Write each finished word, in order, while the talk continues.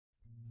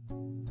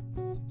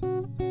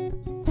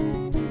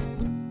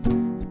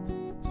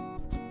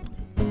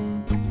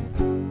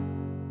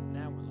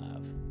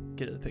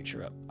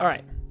picture up. All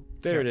right.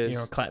 There it is. You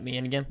know, clap me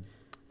in again.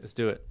 Let's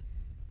do it.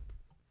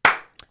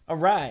 All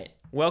right.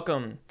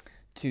 Welcome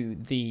to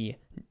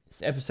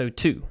episode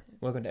 2.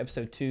 Welcome to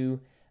episode 2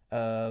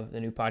 of the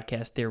new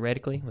podcast,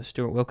 Theoretically, with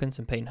Stuart Wilkins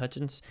and Peyton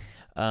Hutchins.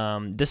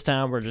 This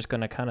time, we're just going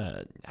to kind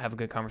of have a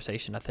good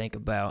conversation, I think,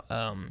 about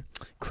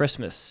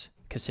Christmas,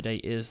 because today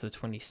is the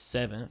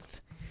 27th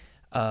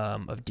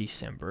of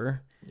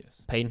December.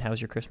 Yes. Peyton, how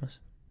was your Christmas?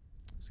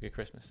 It was a good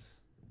Christmas.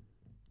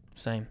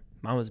 Same.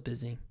 Mine was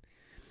busy.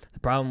 The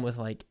problem with,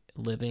 like,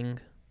 living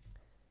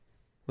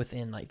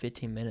within, like,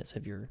 15 minutes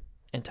of your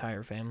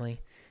entire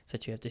family is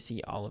that you have to see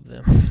all of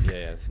them.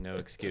 Yeah, there's no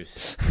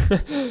excuse.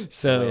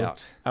 So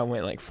I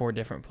went, like, 4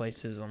 different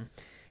places on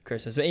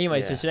Christmas. But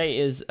anyway, So today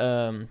is,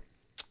 like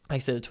I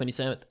said, the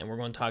 27th, and we're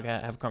going to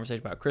have a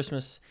conversation about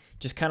Christmas.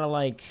 Just kind of,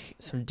 like,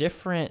 some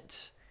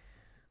different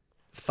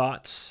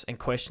thoughts and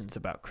questions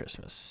about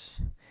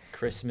Christmas.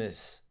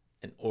 Christmas,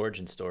 an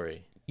origin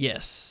story.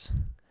 Yes.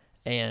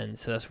 And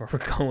so that's where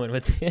we're going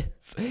with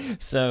this.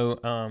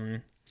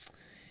 So,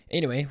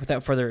 anyway,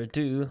 without further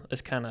ado,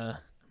 let's kind of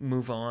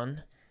move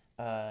on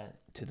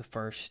to the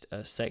first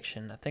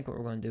section. I think what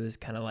we're going to do is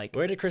kind of like...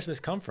 Where did Christmas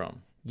come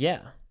from?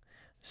 Yeah.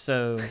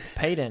 So,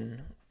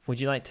 Peyton,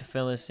 would you like to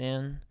fill us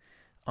in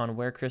on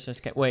where Christmas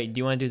came... Wait, do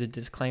you want to do the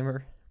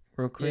disclaimer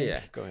real quick? Yeah,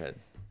 go ahead.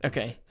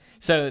 Okay.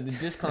 So, the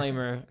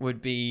disclaimer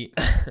would be...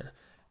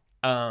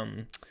 well,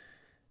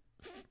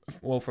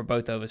 for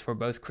both of us, we're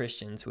both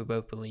Christians. We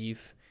both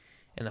believe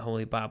in the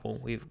Holy Bible.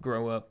 We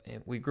grew up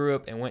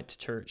and went to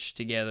church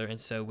together, and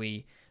so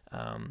we,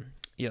 like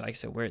I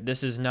said,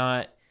 this is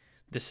not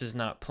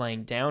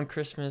playing down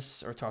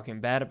Christmas or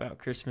talking bad about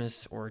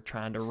Christmas or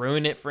trying to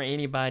ruin it for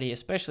anybody,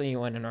 especially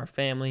anyone in our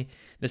family.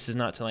 This is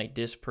not to like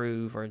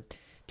disprove or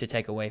to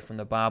take away from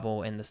the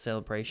Bible and the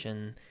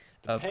celebration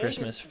of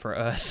Christmas for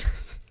us.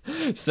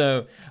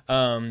 So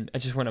I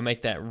just want to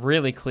make that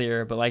really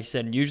clear. But like I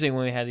said, usually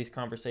when we have these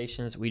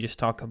conversations, we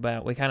just we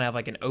kind of have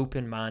like an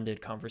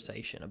open-minded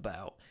conversation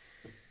about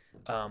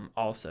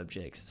all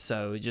subjects.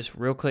 So just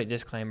real quick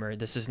disclaimer,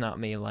 this is not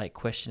me like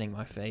questioning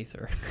my faith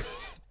or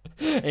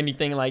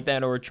anything like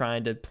that, or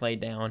trying to play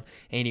down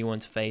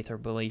anyone's faith or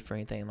belief or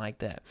anything like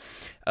that.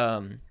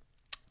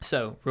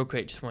 So real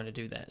quick, just want to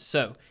do that.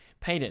 So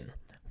Peyton,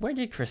 where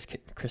did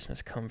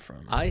Christmas come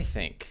from? I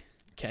think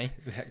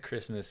that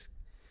Christmas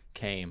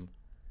came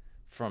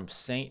from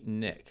Saint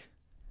Nick,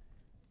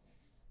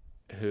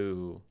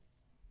 who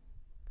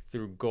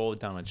threw gold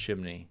down a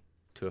chimney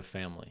to a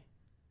family.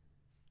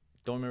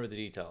 Don't remember the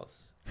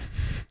details,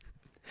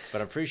 but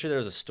I'm pretty sure there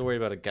was a story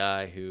about a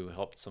guy who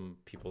helped some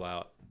people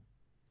out.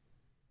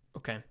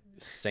 Okay.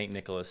 Saint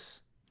Nicholas,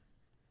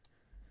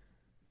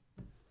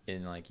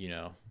 in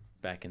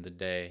back in the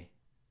day,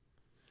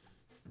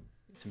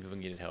 some people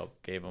needed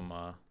help, gave him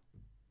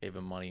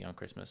money on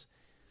Christmas.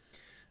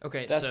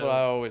 Okay, that's so what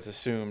I always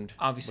assumed.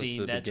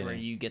 Obviously, that's where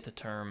you get the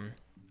term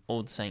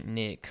 "Old Saint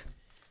Nick."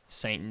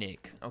 Saint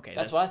Nick. Okay,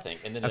 that's what I think.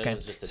 And then it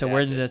was just so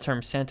where did the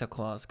term Santa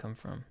Claus come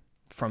from?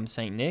 From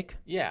Saint Nick?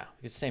 Yeah,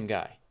 it's the same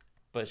guy,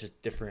 but it's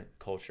just different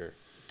culture.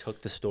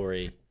 Took the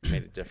story,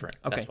 made it different.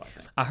 Okay, that's what I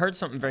think. I heard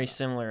something very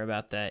similar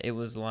about that. It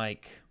was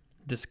like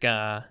this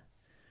guy. I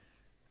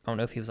don't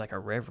know if he was like a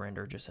reverend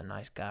or just a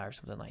nice guy or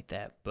something like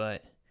that,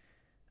 but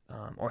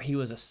or he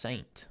was a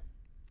saint.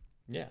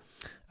 Yeah,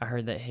 I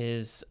heard that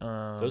his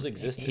those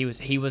existed.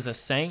 He was a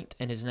saint,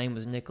 and his name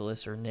was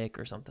Nicholas or Nick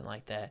or something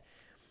like that,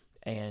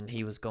 and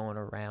he was going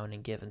around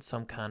and giving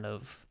some kind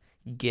of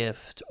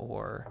gift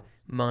or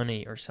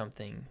money or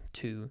something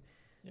to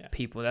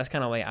people. That's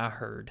kind of the way I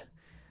heard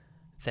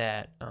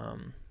that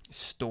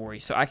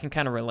story, so I can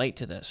kind of relate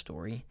to that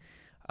story.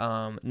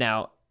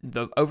 Now,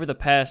 over the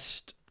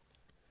past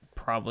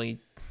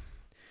probably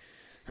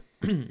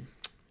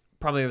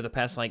over the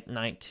past like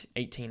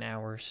 18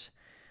 hours.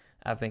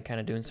 I've been kind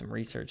of doing some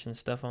research and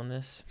stuff on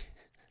this.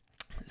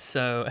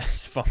 So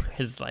as far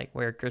as like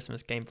where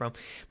Christmas came from.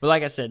 But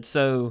like I said,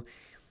 so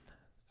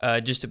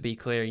just to be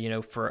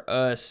clear, for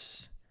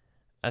us,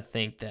 I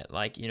think that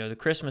like, the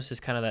Christmas is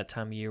kind of that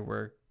time of year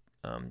where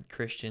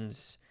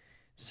Christians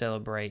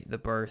celebrate the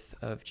birth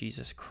of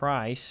Jesus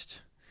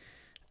Christ.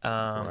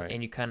 Right.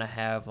 And you kind of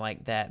have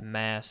like that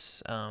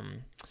mass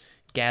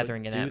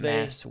gathering and that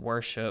mass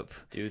worship.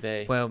 Do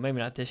they? Well, maybe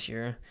not this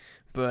year.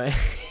 But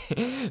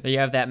you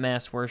have that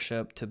mass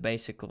worship to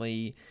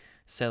basically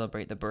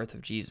celebrate the birth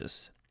of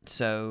Jesus.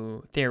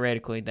 So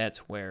theoretically,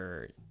 that's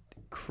where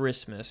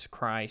Christmas,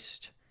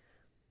 Christ,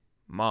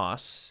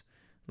 Moss,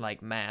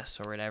 like mass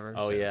or whatever.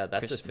 Oh, so yeah,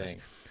 that's Christmas. a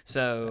thing.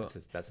 So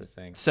that's a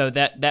thing. So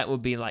that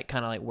would be like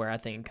kind of like where I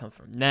think it comes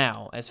from.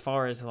 Now, as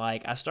far as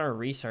like I started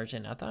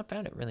researching, I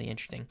found it really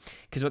interesting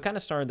because what kind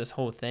of started this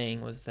whole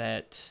thing was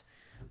that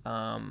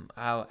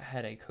I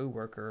had a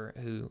coworker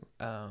who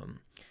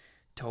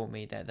told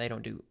me that they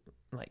don't do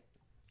like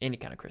any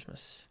kind of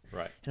Christmas.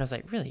 Right. And I was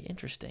like, really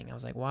interesting. I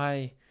was like,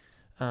 why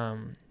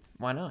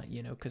not?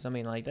 Because I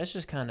mean, like that's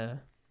just kind of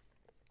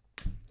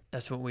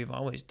that's what we've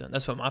always done.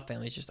 That's what my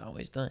family's just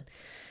always done.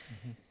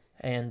 Mm-hmm.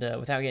 And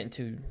without getting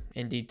too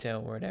in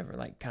detail or whatever,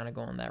 like kind of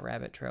go on that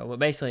rabbit trail. But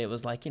basically, it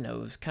was like, it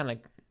was kind of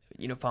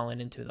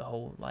falling into the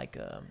whole like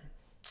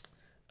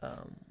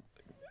um,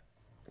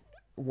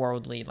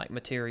 worldly, like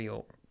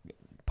material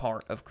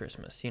part of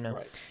Christmas,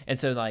 Right. And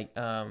so like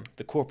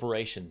The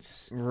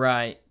corporations.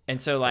 right.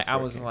 And so like That's I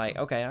where it was came like,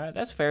 from. okay, all right,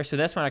 that's fair. So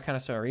that's when I kind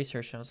of started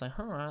researching. I was like,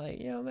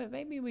 like,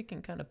 maybe we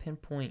can kind of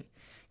pinpoint,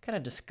 kind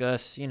of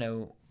discuss,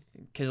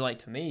 because like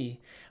to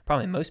me,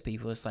 probably most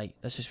people, it's like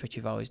that's just what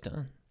you've always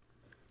done.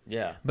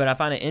 Yeah. But I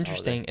find it It's a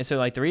interesting, holiday. and so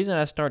like the reason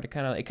I started it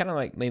kind of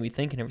like made me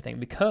think and everything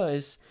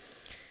because,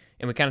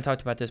 and we kind of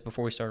talked about this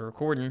before we started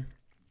recording,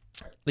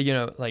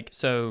 like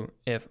so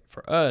if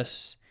for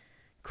us,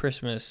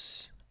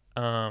 Christmas,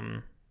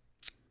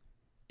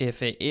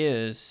 if it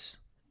is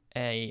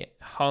a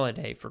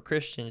holiday for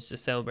Christians to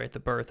celebrate the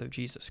birth of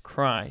Jesus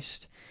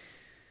Christ,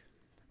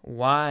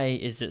 why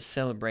is it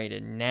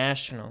celebrated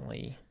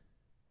nationally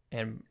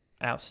and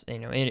out,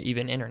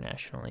 even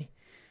internationally?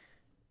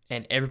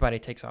 And everybody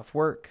takes off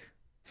work,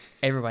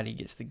 everybody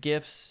gets the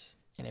gifts,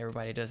 and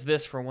everybody does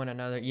this for one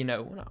another.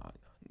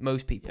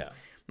 Most people, Yeah.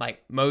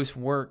 like most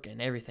work and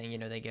everything,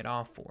 they get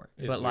off for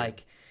it. It's But weird.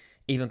 like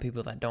even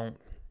people that don't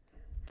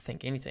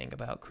think anything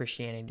about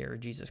Christianity or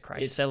Jesus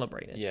Christ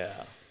celebrate it. Yeah.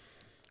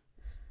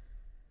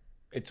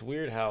 It's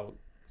weird how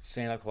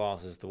Santa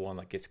Claus is the one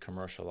that gets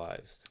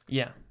commercialized.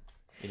 Yeah.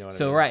 You know what I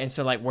So mean? right, and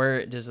so like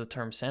where does the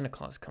term Santa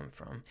Claus come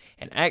from?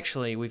 And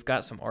actually, we've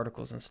got some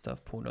articles and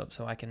stuff pulled up,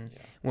 so I can,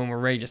 when we're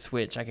ready to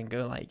switch, I can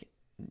go like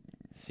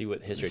See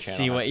what History Channel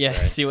see has what to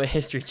say. see what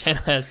History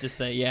Channel has to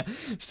say. Yeah.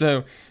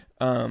 So,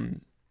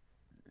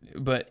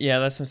 but yeah,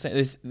 that's what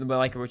I'm saying. But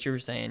like what you were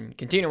saying,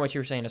 continue what you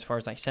were saying as far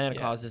as like Santa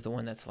Claus is the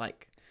one that's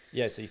like.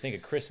 Yeah. So you think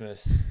of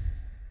Christmas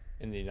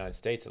in the United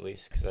States, at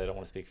least, because I don't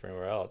want to speak for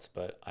anywhere else,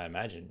 but I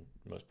imagine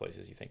most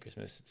places you think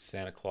Christmas, it's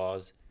Santa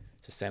Claus,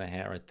 just Santa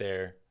hat right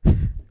there.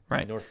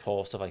 Right. North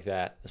Pole, stuff like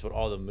that. That's what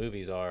all the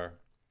movies are.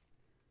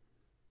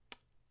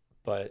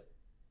 But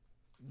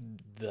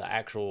the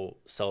actual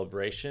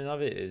celebration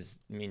of it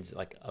means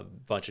like a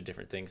bunch of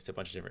different things to a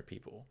bunch of different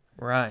people.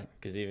 Right.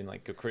 Because even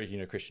like a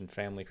Christian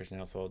family, Christian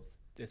households,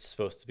 it's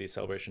supposed to be a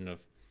celebration of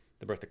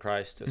the birth of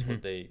Christ. That's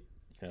what they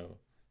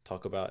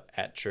talk about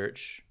at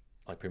church,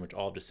 like pretty much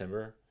all of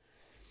December.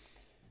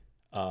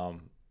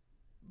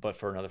 But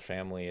for another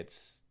family,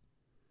 it's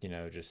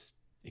just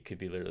it could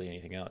be literally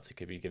anything else. It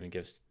could be giving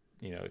gifts.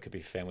 It could be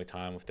family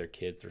time with their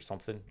kids or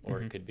something,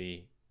 or it could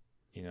be,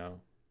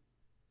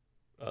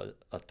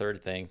 a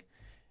third thing,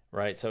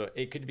 right? So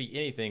it could be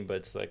anything,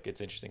 but it's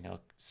interesting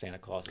how Santa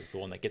Claus is the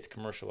one that gets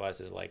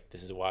commercialized as like,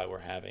 this is why we're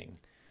having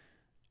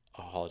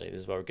a holiday. This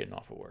is why we're getting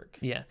off of work.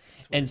 Yeah.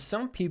 And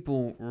some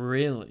people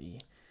really,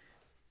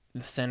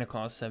 the Santa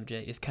Claus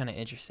subject is kind of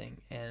interesting.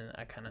 And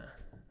I kind of,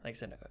 like I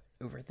said,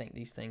 overthink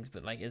these things,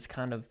 but like it's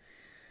kind of,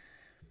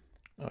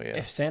 Oh yeah.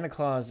 if Santa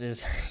Claus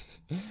is,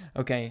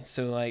 okay,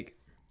 so like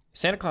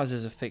Santa Claus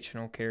is a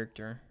fictional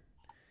character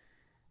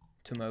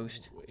to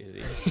most. Is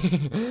he?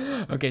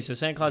 Okay, so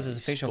Santa Claus is a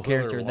fictional Spoiler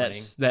character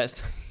warning.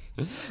 that's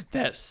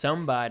that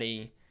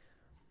somebody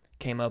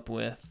came up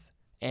with,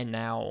 and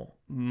now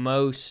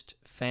most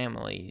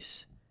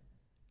families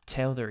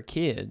tell their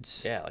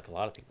kids Yeah, like a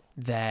lot of people.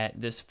 that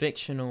this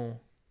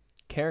fictional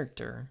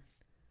character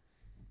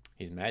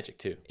He's magic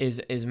too.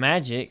 is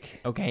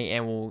magic, okay,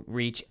 and will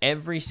reach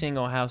every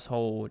single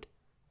household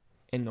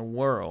in the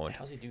world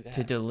How's he do that?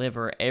 to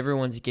deliver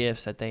everyone's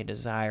gifts that they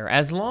desire,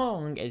 as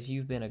long as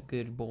you've been a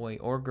good boy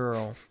or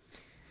girl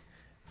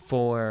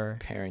for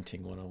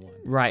Parenting 101.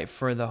 right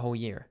for the whole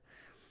year,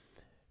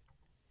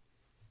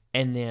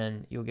 and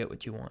then you'll get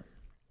what you want.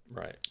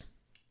 Right.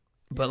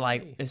 But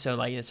like, so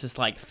like it's this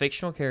like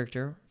fictional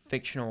character,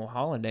 fictional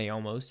holiday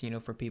almost,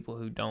 for people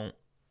who don't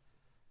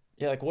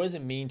Yeah, like what does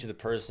it mean to the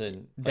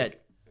person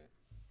that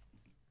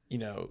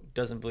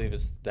doesn't believe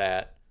it's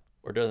that,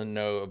 or doesn't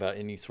know about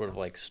any sort of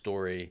like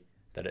story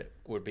that it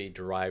would be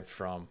derived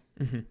from?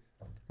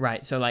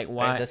 right. So like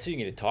why? That's who you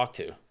need to talk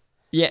to.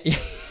 Yeah,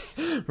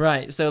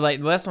 right. So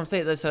like that's what I'm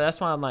saying. So that's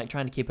why I'm like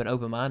trying to keep an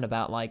open mind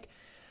about like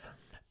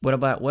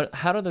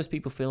how do those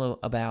people feel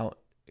about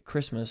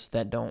Christmas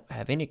that don't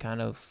have any kind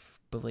of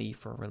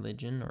belief or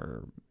religion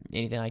or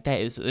anything like that?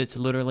 It's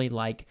literally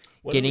like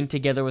getting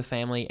together with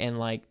family and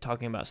like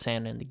talking about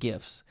Santa and the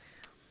gifts.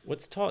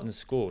 What's taught in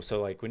school? So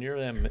like when you're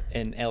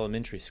in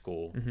elementary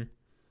school, Mm-hmm.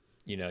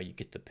 You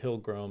get the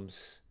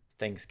Pilgrims,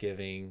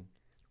 Thanksgiving.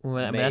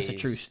 Well, I mean that's a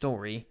Maze. true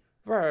story.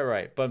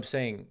 Right. But I'm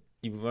saying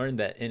you learned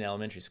that in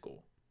elementary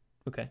school.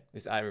 Okay, At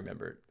least I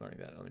remember learning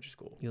that in elementary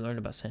school. you learned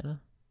about Santa?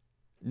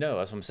 No,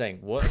 that's what I'm saying.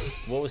 What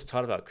was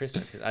taught about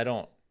Christmas? Because I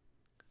don't.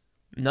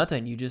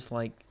 Nothing. You just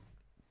nothing.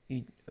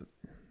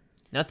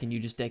 You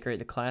just decorate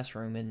the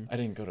classroom and. I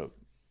didn't go to,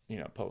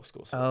 public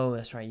school. So. Oh,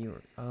 that's right. You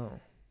were. Oh.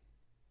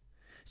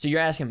 So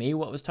you're asking me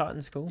what was taught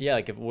in school? Yeah,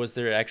 like was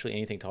there actually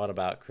anything taught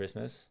about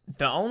Christmas?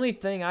 The only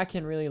thing I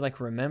can really like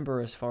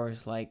remember as far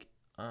as like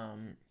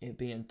it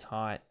being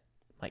taught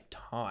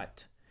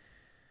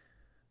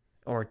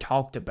or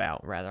talked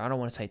about rather. I don't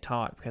want to say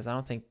taught because I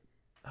don't think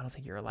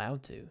you're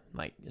allowed to.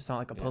 Like it's not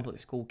like a public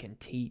school can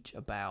teach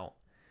about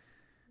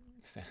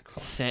Santa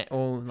Claus.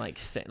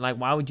 Like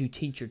why would you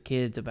teach your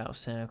kids about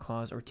Santa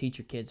Claus or teach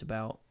your kids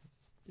about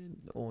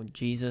or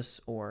Jesus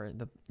or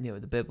the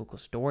biblical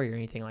story or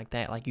anything like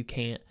that? Like you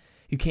can't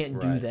do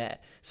Right.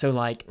 that. So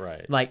like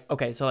Right.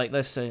 okay, so like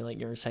let's say like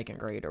you're in second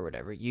grade or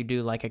whatever, you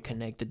do like a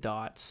connected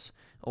dots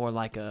or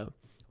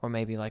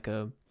maybe like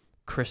a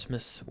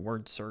Christmas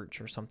word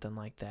search or something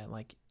like that.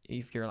 Like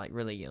if you're like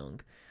really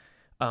young.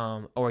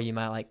 Or you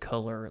might like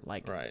color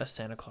like Right. a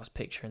Santa Claus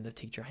picture and the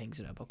teacher hangs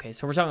it up. Okay,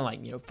 so we're talking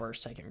like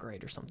first, second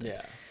grade or something.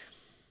 Yeah.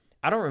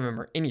 I don't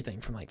remember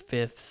anything from like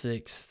fifth,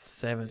 sixth,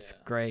 seventh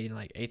Yeah. grade,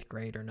 like eighth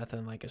grade or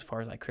nothing like as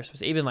far as like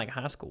Christmas. Even like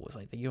high school was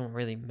like you don't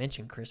really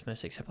mention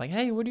Christmas except like,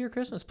 hey, what are your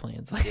Christmas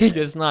plans? Like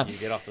it's not. You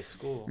get off of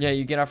school. Yeah,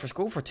 you get off for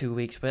school for 2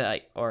 weeks,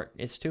 but or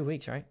it's 2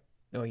 weeks, right?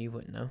 Oh, you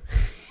wouldn't know.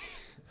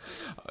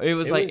 It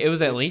was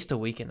at least a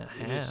week and a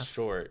half. It was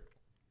short.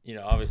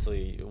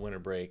 Obviously winter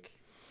break.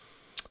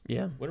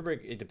 Yeah. Winter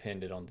break, it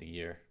depended on the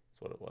year.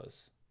 That's what it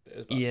was.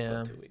 It was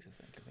about 2 weeks,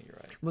 I think. I think you're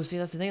right. Well, see,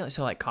 that's the thing.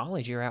 So like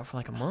college, you're out for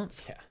like a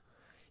month. Yeah.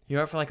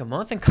 You're out for like a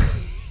month in college.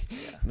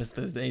 Yeah. Miss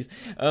those days.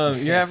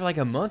 You're out for like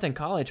a month in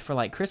college for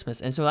like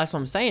Christmas. And so that's what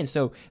I'm saying.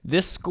 So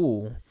this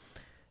school,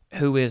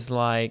 who is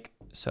like,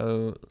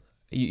 so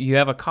you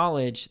have a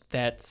college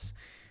that's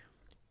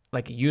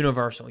like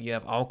universal. You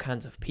have all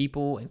kinds of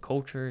people and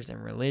cultures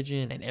and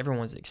religion and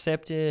everyone's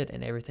accepted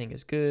and everything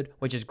is good,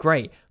 which is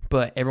great.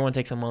 But everyone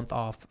takes a month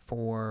off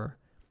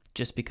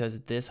just because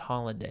this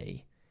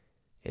holiday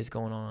is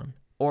going on.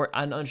 Or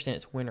I understand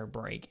it's winter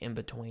break in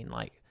between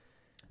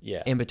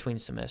in between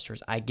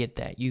semesters. I get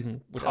that. You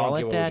can call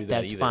it that.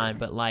 That's fine.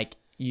 But like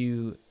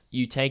you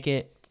take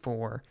it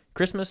for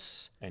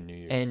Christmas and New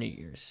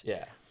Year's.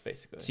 Yeah,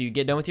 basically. So you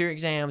get done with your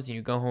exams and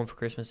you go home for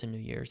Christmas and New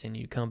Year's and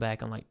you come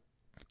back on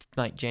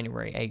like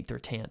January 8th or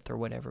 10th or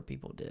whatever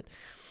people did.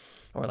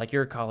 Or like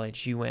your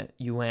college, you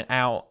went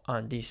out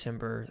on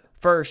December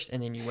 1st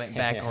and then you went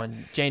back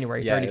on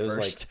January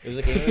 31st. It was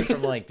like anywhere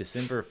from like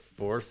December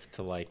 4th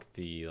to like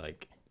the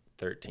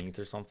 13th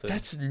or something.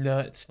 That's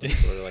nuts, dude.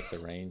 Sort of like the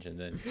range, and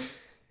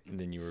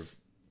then you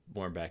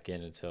were back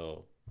in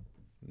until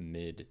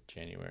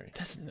mid-January.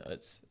 That's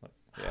nuts.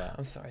 Yeah.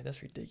 I'm sorry,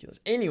 that's ridiculous.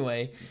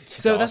 Anyway,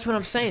 so that's what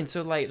I'm saying.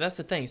 So like that's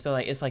the thing. So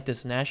like it's like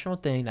this national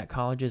thing that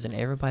colleges and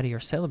everybody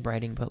are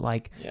celebrating, but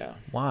like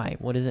why?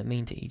 What does it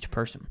mean to each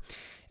person?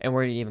 And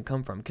where did it even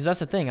come from? Because that's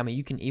the thing. I mean,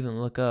 you can even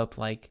look up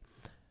like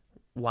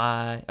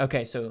why.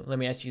 Okay, so let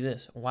me ask you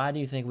this: why do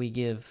you think we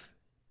give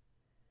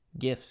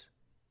gifts?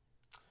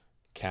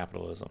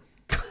 Capitalism.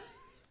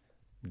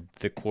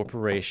 The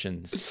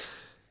corporations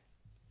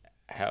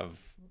have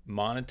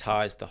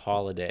monetized the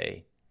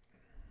holiday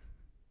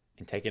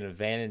and taken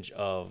advantage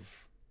of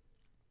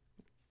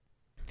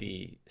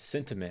the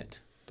sentiment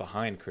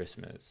behind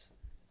Christmas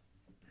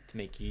to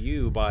make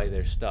you buy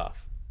their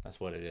stuff. That's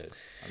what it is.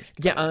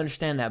 Yeah, I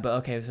understand that, but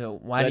okay, so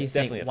why do you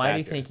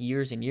think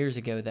years and years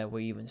ago that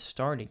we even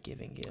started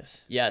giving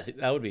gifts? Yeah, see,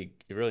 that would be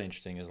really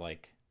interesting. Is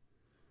like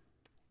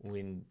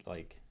when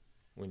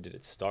did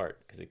it start?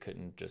 Because it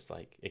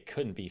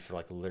couldn't be for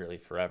like literally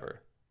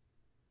forever,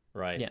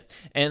 right? Yeah,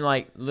 and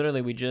like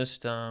literally we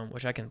just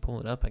which I can pull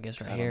it up, I guess,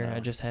 right here. Know. I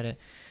just had it.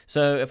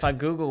 So if I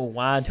Google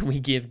why do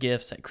we give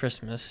gifts at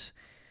Christmas,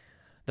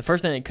 the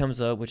first thing that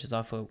comes up, which is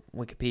off of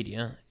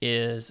Wikipedia,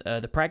 is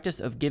the practice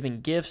of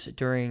giving gifts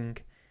during,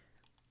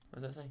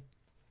 what does that say?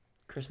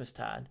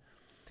 Christmastide.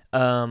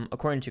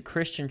 According to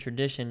Christian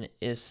tradition,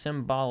 is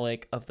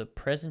symbolic of the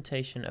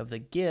presentation of the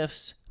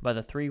gifts by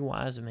the three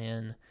wise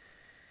men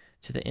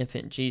to the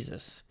infant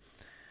Jesus.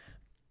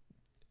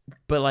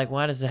 But like,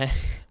 why does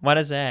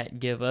that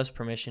give us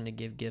permission to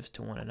give gifts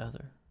to one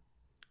another?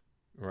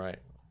 Right.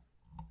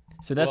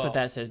 So that's what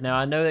that says. Now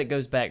I know that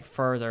goes back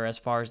further as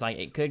far as like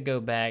it could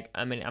go back.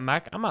 I mean, I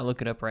might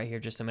look it up right here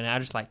just a minute. I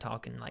just like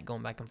talking, like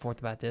going back and forth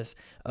about this,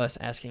 us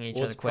asking each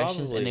other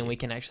questions, and then we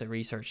can actually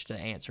research to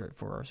answer it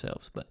for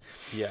ourselves. But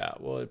yeah,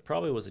 well, it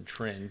probably was a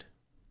trend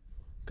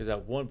because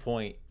at one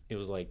point it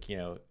was like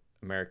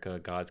America,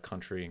 God's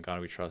country, and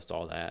God we trust,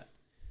 all that.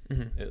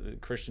 Mm-hmm.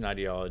 Christian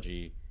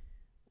ideology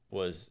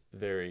was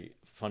very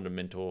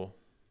fundamental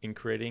in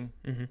creating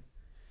the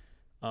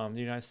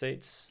United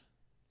States,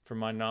 from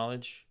my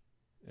knowledge.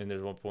 And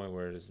there's one point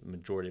where the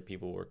majority of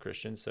people were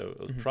Christian. So it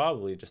was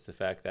probably just the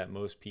fact that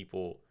most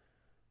people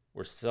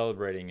were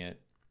celebrating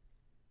it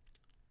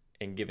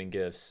and giving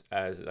gifts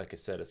as, like I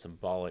said, a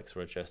symbolic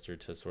sort of gesture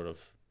to sort of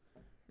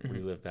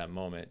relive that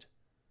moment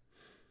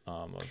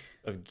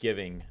of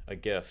giving a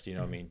gift,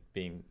 I mean,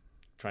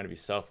 trying to be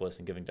selfless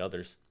and giving to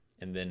others.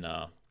 And then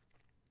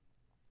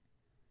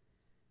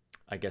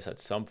I guess at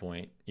some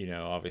point,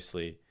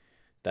 obviously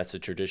that's a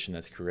tradition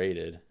that's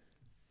created.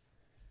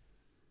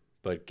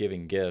 But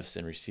giving gifts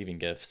and receiving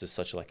gifts is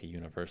such like a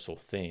universal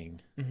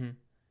thing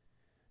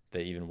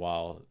that even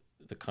while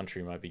the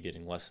country might be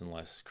getting less and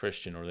less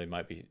Christian, or they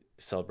might be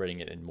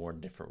celebrating it in more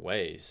different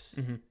ways,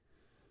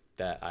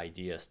 that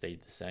idea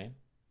stayed the same.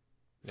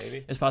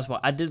 Maybe it's possible.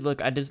 I did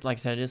like I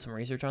said, I did some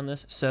research on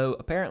this. So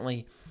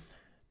apparently,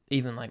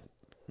 even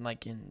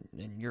like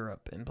in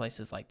Europe and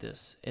places like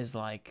this, is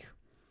like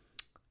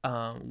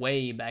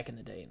way back in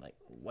the day, like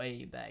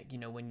way back,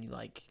 when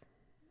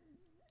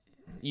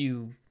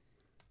you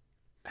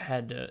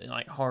had to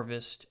like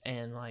harvest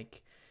and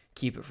like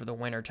keep it for the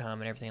winter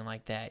time and everything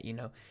like that,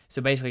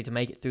 So basically to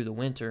make it through the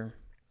winter,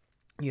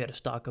 you had to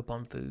stock up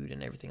on food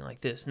and everything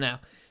like this. Now,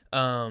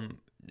 and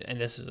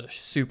this is a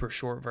super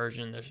short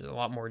version. There's a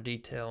lot more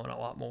detail and a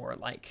lot more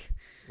like,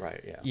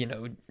 right, yeah,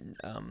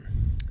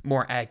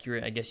 more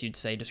accurate, I guess you'd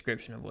say,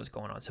 description of what's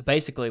going on. So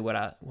basically,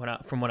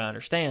 from what I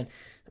understand,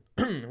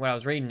 what I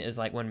was reading is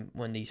like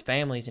when these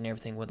families and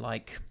everything would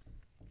like,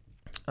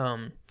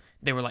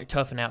 they were like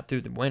toughing out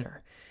through the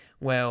winter.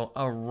 Well,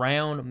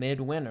 around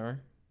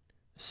midwinter,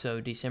 so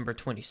December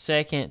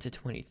 22nd to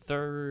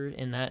 23rd,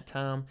 in that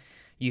time,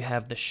 you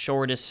have the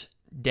shortest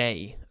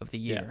day of the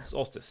year. Yeah,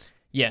 solstice.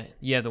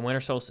 Yeah, the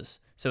winter solstice.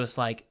 So it's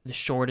like the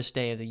shortest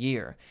day of the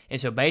year.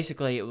 And so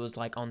basically it was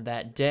like on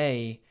that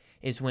day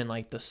is when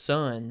like the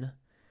sun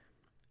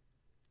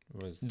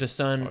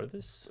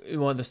farthest?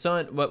 Well, the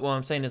sun, what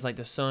I'm saying is like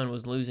the sun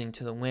was losing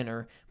to the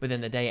winter, but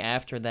then the day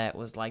after that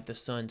was like the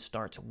sun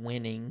starts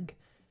winning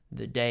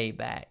the day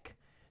back.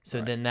 So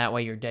right. Then that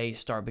way your days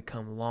start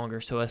becoming longer.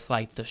 So it's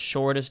like the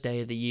shortest day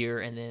of the year,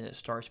 and then it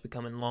starts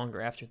becoming longer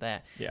after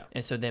that. Yeah.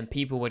 And so then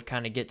people would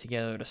kind of get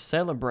together to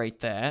celebrate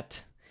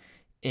that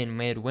in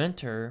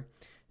midwinter.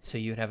 So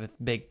you would have a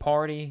big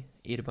party,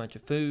 eat a bunch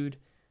of food,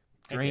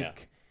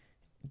 drink,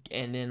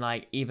 and then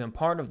like even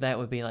part of that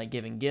would be like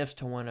giving gifts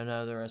to one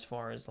another, as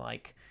far as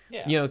like,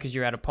 because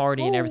you're at a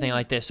party and everything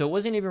like this. So it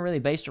wasn't even really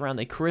based around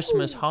the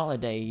Christmas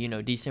holiday,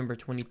 December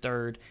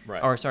 23rd,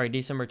 right. or sorry,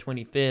 December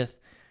 25th.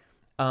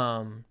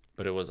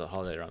 But it was a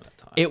holiday around that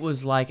time. It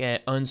was like an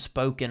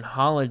unspoken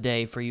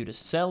holiday for you to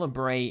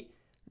celebrate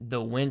the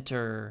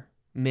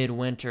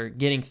midwinter,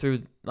 getting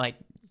through like.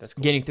 That's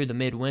cool. Getting through the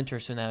midwinter,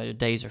 so now the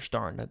days are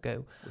starting to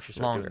go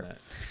longer.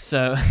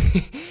 So,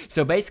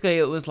 so basically,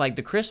 it was like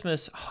the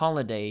Christmas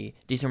holiday,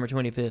 December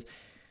 25th,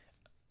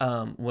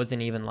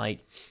 wasn't even like,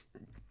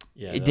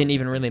 it didn't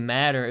even really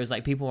matter. It was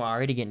like people were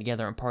already getting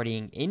together and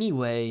partying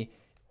anyway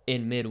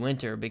in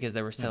midwinter because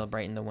they were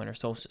celebrating the winter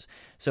solstice.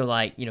 So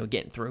like,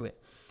 getting through it.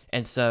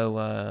 And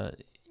so,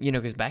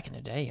 because back in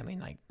the day, I mean,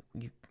 like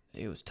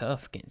it was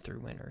tough getting through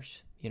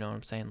winters. You know what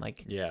I'm saying?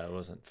 Like, yeah, it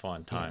wasn't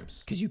fun times.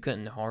 Because you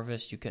couldn't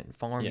harvest, you couldn't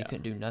farm, you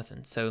couldn't do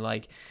nothing. So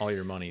like, all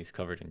your money's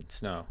covered in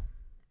snow.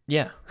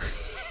 Yeah.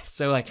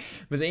 So like,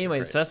 but anyway,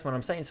 right. So that's what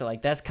I'm saying. So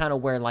like, that's kind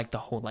of where like the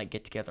whole like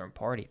get together and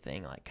party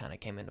thing like kind of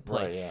came into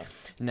play. Right, yeah.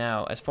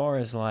 Now, as far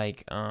as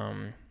like, I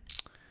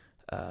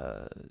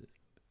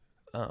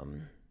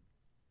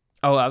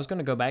was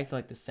gonna go back to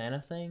like the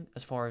Santa thing.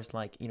 As far as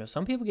like,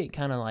 some people get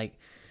kind of like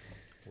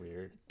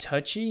weird,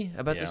 touchy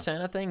about the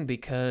Santa thing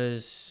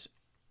because.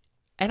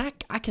 And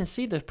I can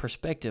see the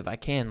perspective. I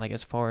can, like,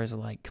 as far as,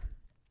 like...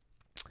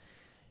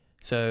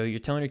 So, you're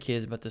telling your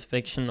kids about this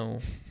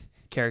fictional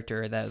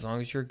character that as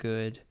long as you're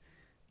good,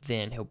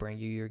 then he'll bring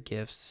you your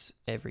gifts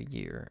every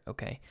year,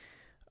 okay?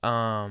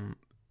 And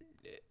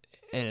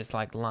it's,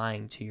 like,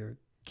 lying to your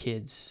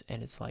kids,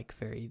 and it's, like,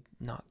 very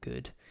not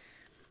good.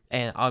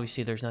 And,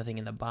 obviously, there's nothing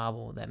in the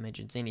Bible that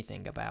mentions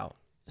anything about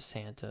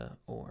Santa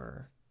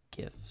or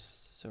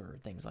gifts or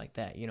things like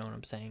that. You know what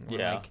I'm saying?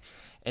 Yeah. Like,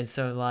 and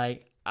so,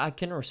 like... I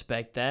can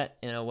respect that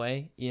in a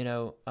way,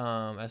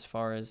 as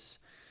far as,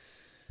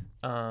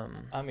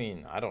 I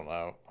mean, I don't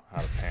know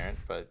how to parent,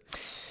 but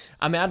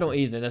I mean, I don't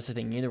either. That's the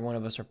thing. Neither one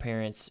of us are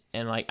parents,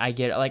 and like, I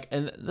get it. Like,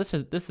 and this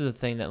is the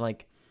thing that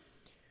like,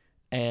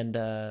 and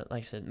like I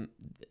said,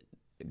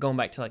 going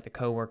back to like the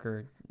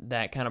coworker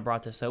that kind of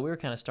brought this up, we were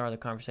kind of starting the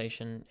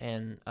conversation,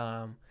 and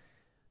I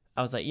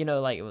was like,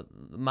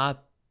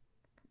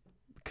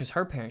 because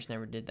her parents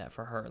never did that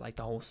for her, like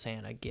the whole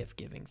Santa gift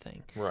giving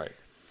thing, right.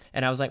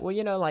 And I was like,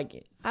 well,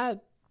 like I,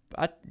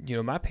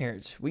 my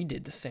parents, we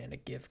did the Santa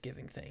gift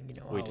giving thing.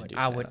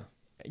 I would,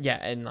 yeah,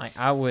 and like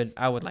I would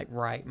like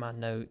write my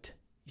note.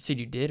 You said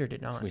you did or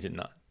did not? We did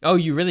not. Oh,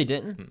 you really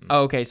didn't? Mm-mm.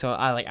 Oh, okay. So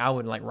I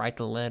would like write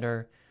the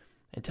letter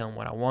and tell him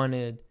what I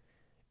wanted,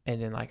 and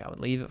then like I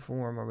would leave it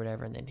for him or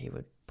whatever, and then he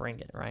would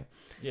bring it, right?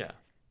 Yeah.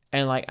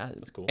 And like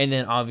that's cool. And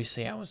then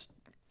obviously I was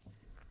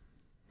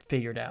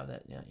figured out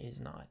that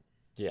he's not.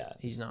 Yeah.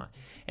 He's not,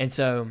 and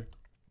so.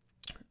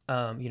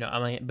 I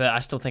mean, but I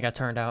still think I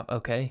turned out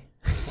okay.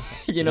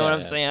 You know what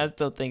I'm saying? I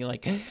still think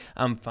like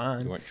I'm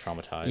fine. You weren't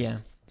traumatized. Yeah.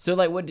 So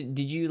like, what did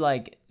you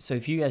like? So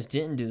if you guys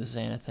didn't do the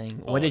Santa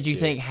thing, what did you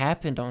think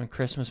happened on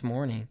Christmas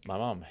morning? My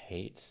mom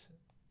hates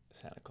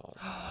Santa Claus.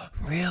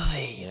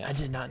 Really? Yeah. I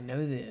did not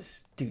know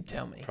this. Dude,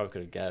 tell me. Probably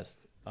could have guessed.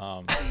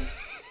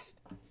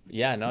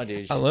 Yeah, no,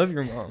 dude. I love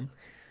your mom.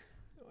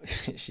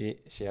 She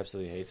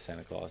absolutely hates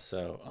Santa Claus.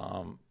 So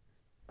Oh,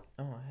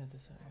 I had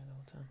this out here the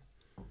whole time.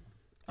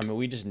 I mean,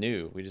 we just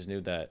knew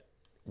that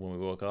when we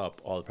woke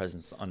up, all the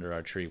presents under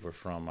our tree were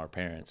from our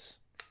parents.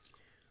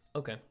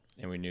 Okay.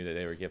 And we knew that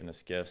they were giving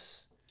us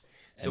gifts.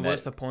 So what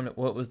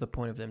was the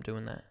point of them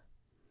doing that?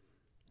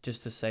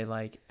 Just to say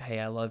like, hey,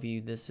 I love you.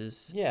 This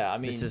is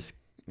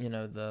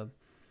the.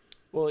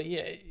 Well,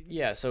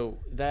 yeah. So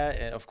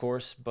that, of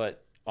course,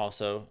 but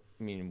also,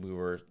 I mean, we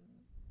were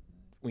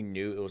we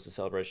knew it was the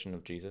celebration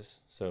of Jesus,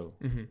 so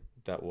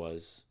that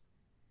was.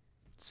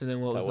 So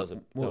then, what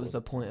was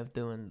the point of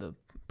doing the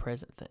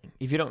present thing?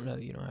 If you don't know,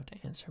 you don't have to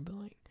answer. But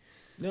like,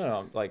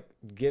 no, like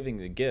giving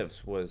the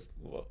gifts was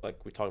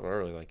like we talked about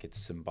earlier. Like it's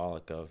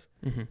symbolic of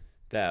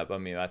that. But, I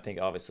mean, I think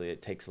obviously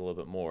it takes a little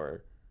bit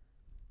more.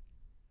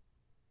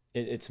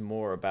 It's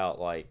more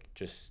about like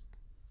just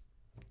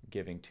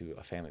giving to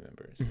a family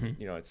member.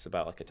 You know, it's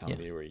about like a time of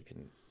year where you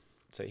can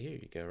say, "Here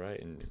you go,"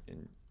 right?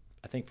 And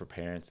I think for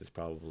parents, it's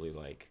probably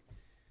like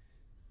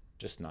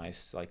just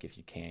nice, like if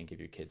you can give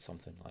your kids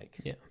something, like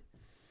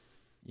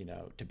you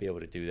know, to be able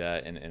to do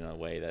that in a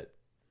way that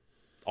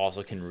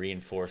also can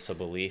reinforce a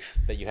belief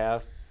that you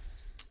have.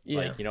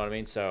 Like, you know what I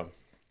mean? So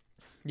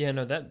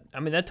no,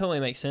 that totally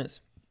makes sense.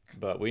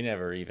 But we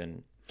never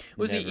even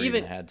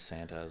had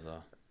Santa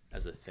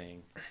as a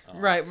thing.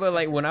 Right, but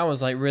like when I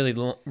was like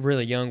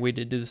really young, we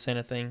did do the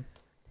Santa thing.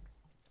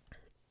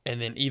 And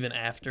then even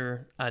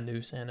after I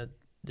knew Santa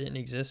didn't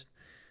exist,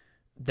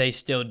 they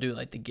still do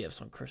like the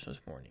gifts on Christmas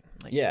morning.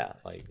 Like, yeah,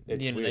 like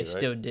it's weird, they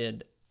still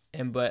did.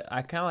 But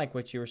I kind of like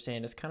what you were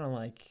saying. It's kind of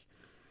like,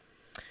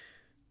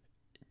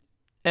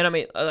 and I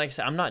mean, like I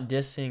said, I'm not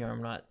dissing, or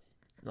I'm not,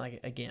 like,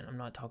 again, I'm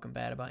not talking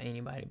bad about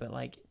anybody, but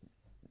like,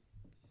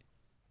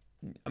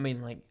 I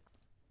mean, like,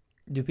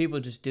 do people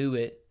just do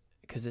it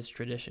because it's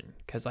tradition?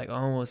 Because like,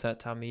 oh, it's that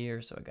time of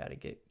year, so I got to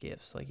get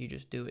gifts. Like, you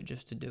just do it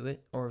just to do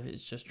it, or if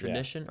it's just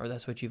tradition, or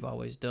that's what you've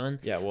always done.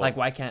 Yeah. Well, like,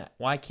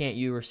 why can't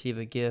you receive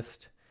a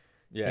gift?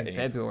 In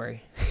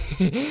February?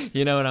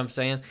 You know what I'm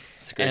saying?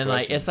 It's a great question.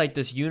 Like it's like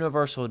this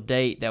universal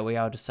date that we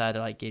all decide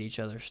to like get each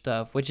other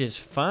stuff, which is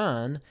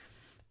fine.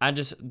 I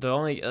just, the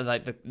only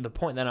like the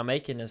point that I'm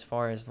making as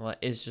far as like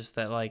is just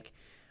that, like,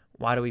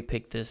 why do we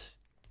pick this?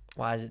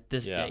 Why is it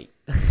this date?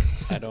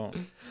 I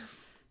don't.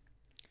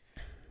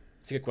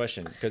 It's a good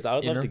question, because I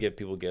would love to give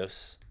people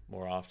gifts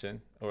more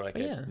often, or like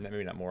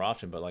maybe not more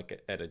often, but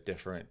like at a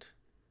different,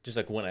 just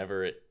like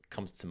whenever it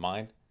comes to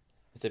mind,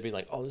 instead of being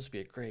like, oh, this would be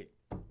a great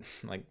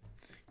like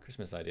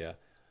Christmas idea.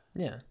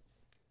 Yeah.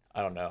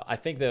 I don't know. I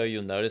think though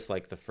you'll notice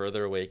like the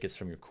further away it gets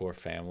from your core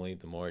family,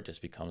 the more it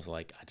just becomes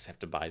like, I just have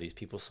to buy these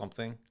people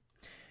something.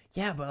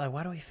 Yeah, but like,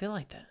 why do we feel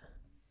like that?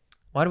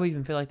 Why do we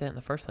even feel like that in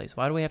the first place?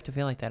 Why do we have to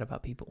feel like that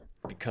about people?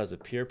 Because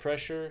of peer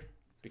pressure,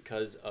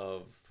 because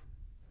of,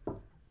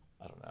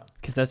 I don't know.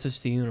 Because that's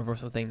just the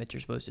universal thing that you're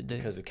supposed to do.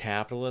 Because of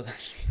capitalism.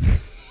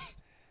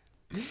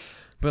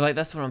 But like,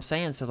 that's what I'm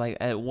saying. So like,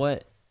 at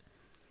what,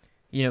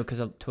 you know,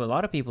 because to a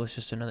lot of people, it's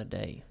just another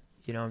day.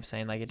 You know what I'm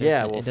saying? Like, it doesn't.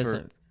 Yeah, well, it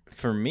doesn't.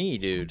 For me,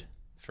 dude,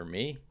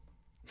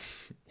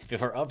 if it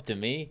were up to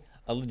me,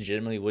 I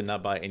legitimately would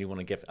not buy anyone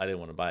a gift. I didn't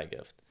want to buy a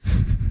gift.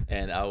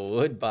 And I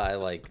would buy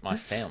like my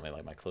family,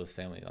 like my close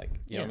family, like,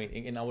 you know what I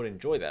mean? And I would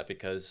enjoy that,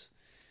 because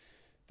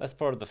that's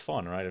part of the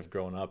fun, right? Of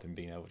growing up and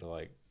being able to,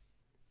 like,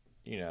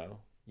 you know,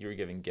 you were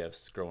giving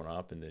gifts growing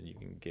up, and then you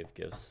can give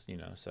gifts, you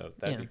know, so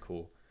that'd be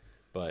cool.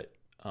 But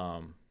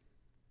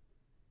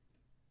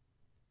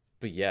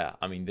yeah,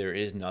 I mean, there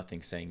is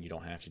nothing saying you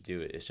don't have to do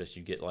it. It's just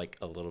you get like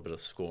a little bit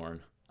of scorn,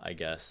 I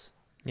guess.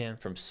 Yeah.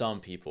 From some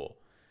people.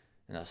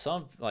 And now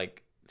some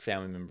like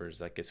family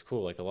members, like, it's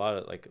cool. Like a lot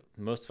of, like,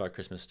 most of our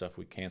Christmas stuff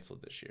we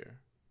canceled this year,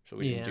 so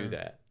we didn't do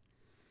that.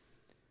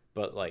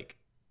 But like,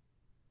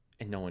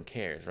 and no one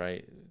cares,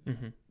 right?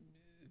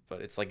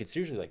 But it's like, it's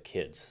usually like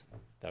kids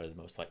that are the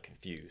most like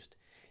confused,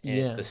 and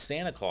it's the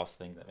Santa Claus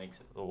thing that makes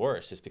it the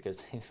worst, just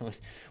because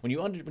when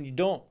you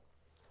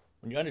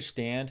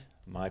understand,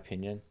 in my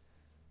opinion,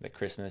 that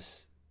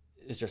Christmas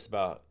is just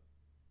about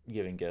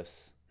giving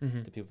gifts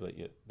to people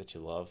that you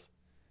love,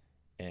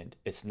 and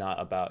it's not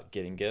about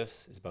getting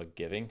gifts, it's about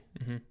giving.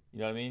 You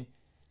know what I mean?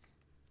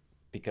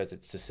 Because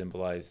it's to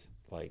symbolize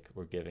like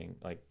we're giving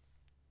like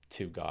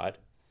to God.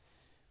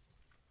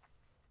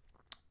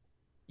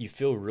 You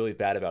feel really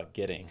bad about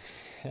getting.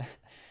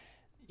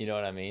 You know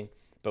what I mean?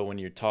 But when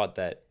you're taught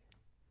that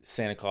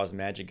Santa Claus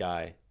magic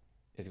guy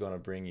is going to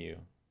bring you,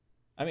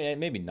 I mean,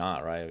 maybe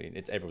not, right? I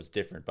mean, everyone's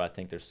different, but I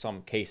think there's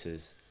some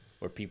cases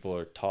where people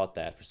are taught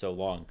that for so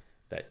long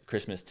that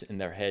Christmas in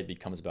their head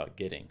becomes about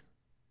getting.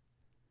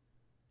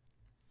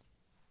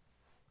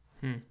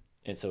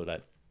 And so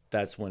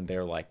that's when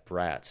they're like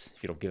brats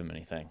if you don't give them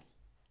anything.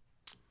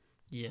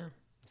 Yeah.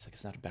 It's like,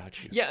 it's not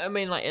about you. Yeah, I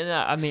mean, like, and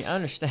I mean, I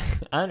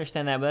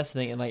understand that, but that's the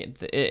thing. Like,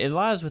 it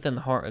lies within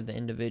the heart of the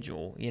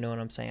individual. You know what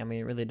I'm saying? I mean,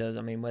 it really does.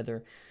 I mean,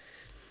 whether,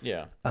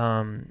 you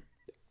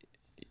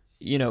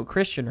know,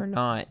 Christian or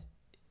not.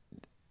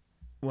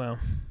 Well,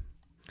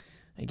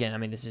 again, I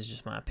mean, this is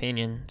just my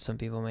opinion. Some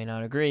people may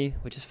not agree,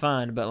 which is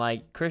fine. But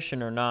like,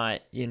 Christian or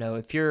not, you know,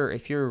 if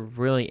you're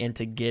really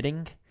into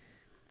getting,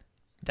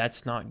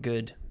 that's not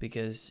good,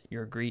 because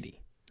you're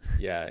greedy.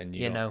 Yeah, and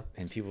you know,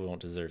 and people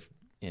don't deserve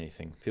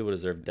anything. People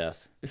deserve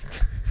death.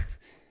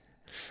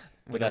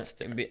 But that's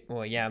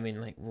well, yeah. I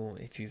mean, like, well,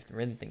 if you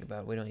really think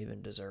about it, we don't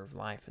even deserve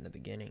life in the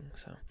beginning.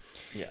 So,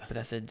 yeah. But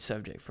that's a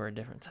subject for a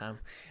different time.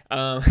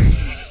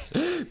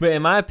 But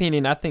in my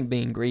opinion, I think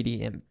being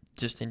greedy and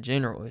just in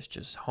general is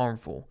just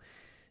harmful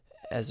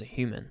as a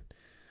human.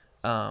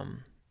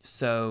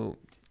 So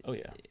Oh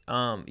yeah.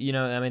 You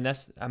know,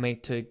 I mean,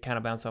 to kind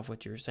of bounce off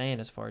what you were saying,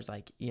 as far as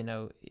like, you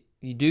know,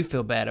 you do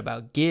feel bad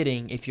about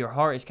getting, if your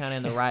heart is kind of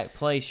in the right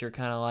place, you're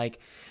kind of like,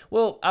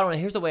 well, I don't know.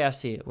 Here's the way I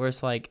see it, where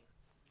it's like,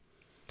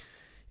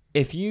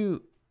 if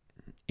you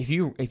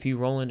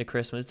roll into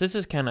Christmas, this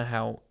is kind of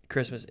how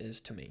Christmas is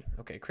to me.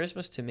 Okay.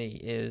 Christmas to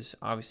me is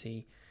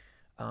obviously,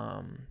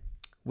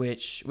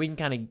 which we can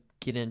kind of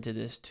get into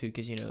this too,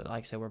 because, you know, like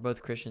I said, we're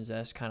both Christians.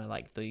 That's kind of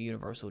like the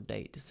universal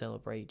date to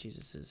celebrate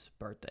Jesus's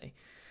birthday.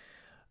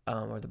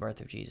 Or the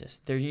birth of Jesus.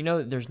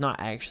 There's not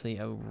actually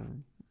a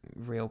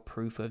real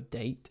proof of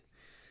date.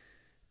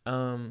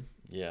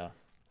 Yeah,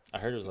 I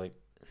heard it was like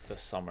the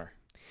summer.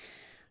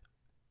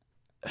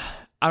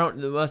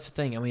 That's the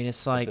thing. I mean,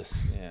 it's like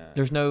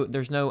there's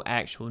no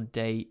actual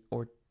date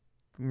or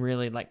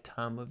really like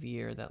time of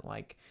year that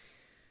like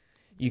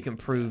you can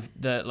prove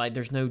that, like,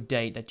 there's no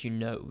date that you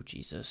know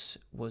Jesus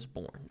was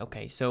born.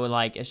 Okay, so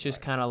like it's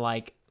just kind of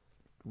like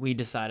we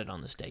decided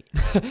on this date.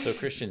 So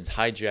Christians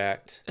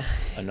hijacked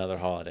another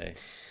holiday.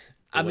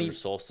 The winter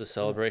solstice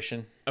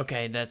celebration.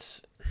 Okay,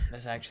 that's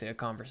actually a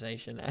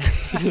conversation.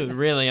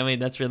 Really, I mean,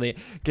 that's really,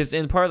 because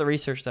in part of the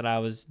research that I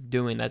was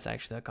doing, that's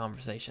actually a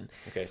conversation.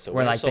 Okay, so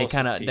where like they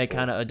kind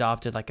of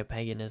adopted like a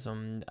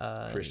paganism.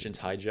 Christians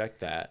hijacked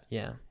that.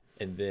 Yeah.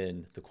 And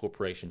then the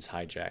corporations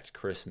hijacked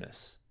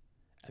Christmas,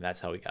 and that's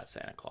how we got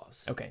Santa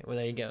Claus. Okay, well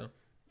there you go.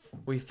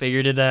 We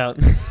figured it out.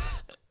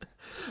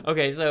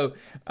 Okay, so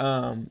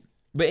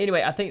but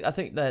anyway, I think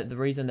that the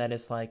reason that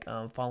it's like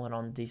falling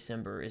on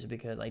December is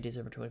because, like,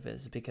 December 25th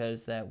is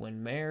because that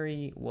when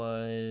Mary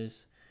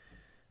was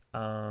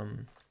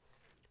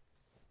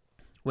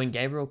when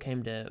Gabriel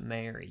came to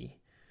Mary,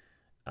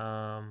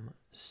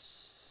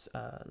 let's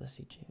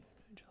see, June,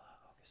 July,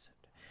 August,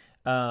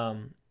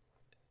 September.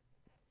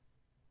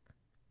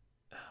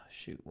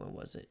 When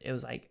was it? It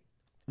was like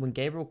when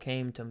Gabriel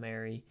came to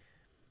Mary,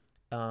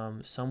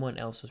 someone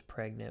else was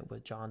pregnant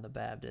with John the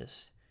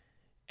Baptist.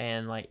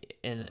 And like,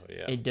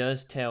 it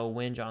does tell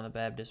when John the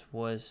Baptist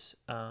was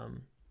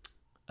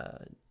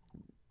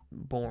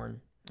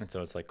born. And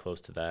so it's like close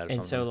to that.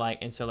 And so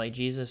like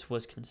Jesus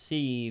was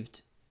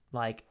conceived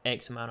like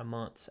X amount of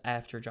months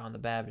after John the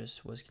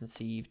Baptist was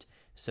conceived.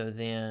 So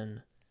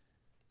then,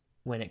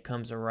 when it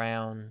comes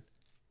around,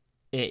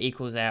 it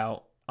equals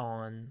out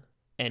on,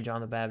 and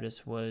John the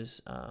Baptist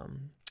was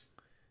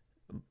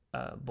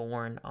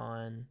born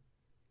on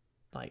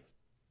like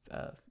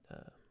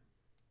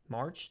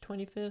March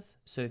 25th.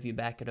 So if you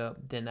back it up,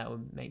 then that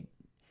would make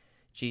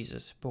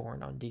Jesus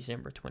born on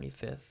December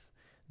 25th,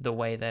 the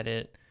way that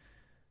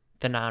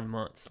the 9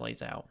 months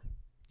lays out.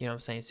 You know what I'm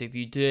saying? So if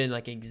you did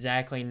like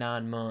exactly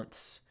 9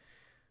 months,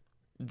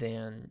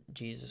 then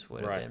Jesus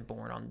would have been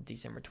born on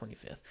December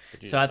 25th.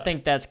 So I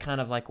think that's kind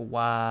of like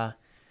why,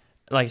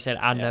 like I said,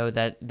 I know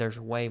that there's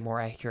a way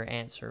more accurate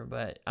answer,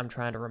 but I'm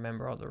trying to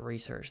remember all the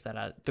research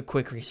the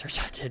quick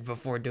research I did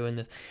before doing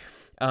this.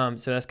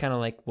 So that's kind of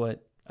like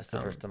what. That's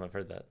the first time I've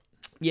heard that.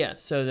 Yeah,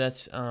 so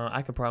that's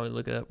I could probably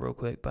look it up real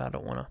quick, but I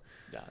don't want to.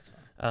 Yeah, that's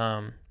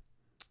fine.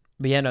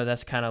 But yeah, no,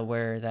 that's kind of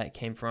where that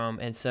came from,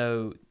 and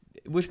so,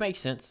 which makes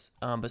sense.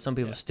 But some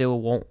people still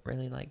won't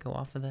really like go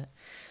off of that.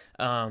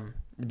 Because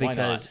why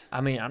not?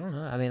 I mean, I don't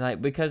know. I mean, like,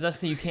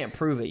 because you can't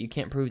prove it. You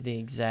can't prove the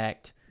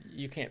exact.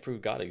 You can't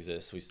prove God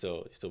exists. We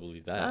still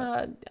believe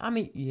that. I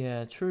mean,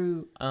 yeah,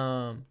 true.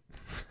 All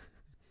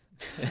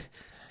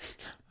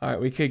right,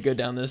 we could go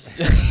down this.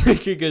 We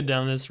could go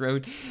down this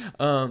road.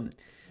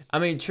 I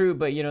mean, true,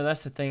 but you know,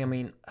 that's the thing. I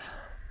mean,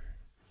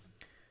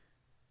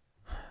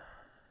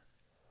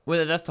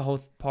 well, that's the whole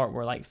part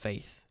where like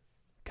faith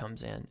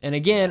comes in. And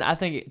again, I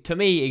think to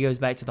me, it goes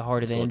back to the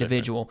heart of the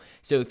individual. Different.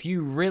 So if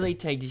you really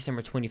take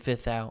December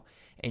 25th out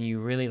and you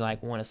really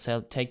like want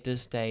to take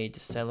this day to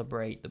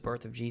celebrate the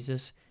birth of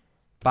Jesus,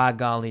 by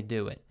golly,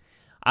 do it.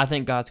 I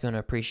think God's going to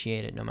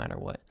appreciate it no matter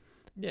what.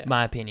 Yeah.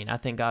 My opinion. I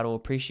think God will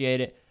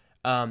appreciate it.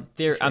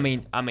 Sure. I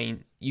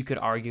mean, you could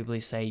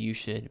arguably say you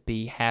should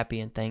be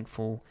happy and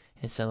thankful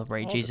and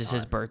celebrate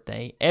Jesus'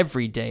 birthday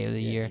every day of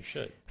the year. You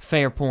should.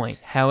 Fair point.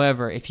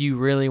 However, if you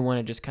really want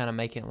to just kind of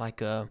make it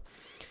like a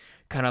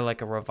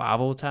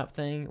revival type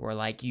thing, where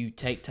like you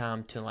take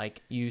time to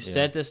like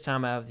set this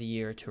time out of the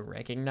year to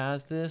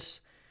recognize this,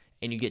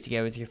 and you get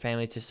together with your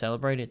family to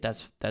celebrate it,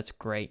 that's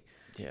great.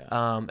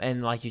 Yeah.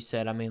 And like you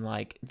said, I mean,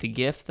 like the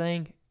gift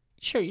thing.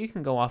 Sure, you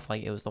can go off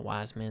like it was the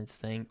wise men's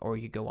thing, or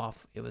you go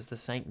off it was the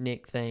Saint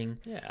Nick thing,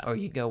 or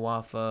you go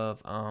off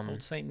of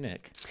Old Saint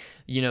Nick.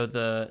 You know,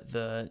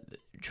 the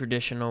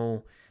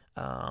traditional,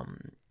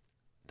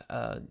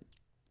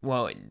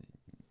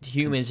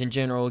 humans in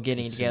general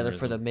getting together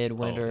for the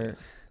midwinter.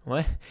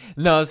 What?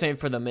 No, I was saying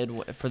for the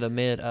midwinter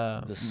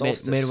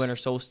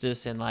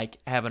solstice, and like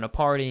having a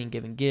party and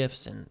giving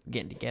gifts and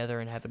getting together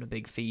and having a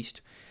big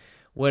feast,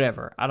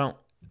 whatever. I don't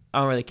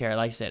really care.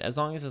 Like I said, as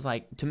long as it's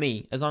like, to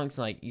me, as long as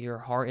like your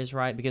heart is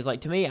right, because like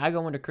to me, I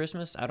go into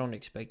Christmas, I don't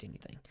expect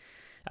anything.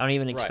 I don't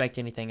even expect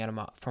anything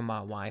from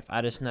my wife.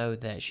 I just know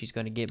that she's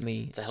going to get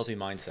me. It's a healthy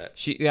mindset.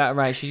 She's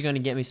going to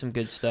get me some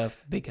good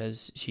stuff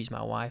because she's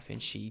my wife,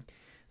 and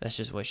that's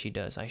just what she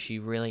does. Like, she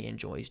really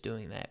enjoys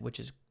doing that, which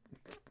is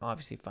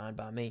obviously fine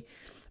by me.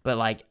 But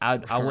like I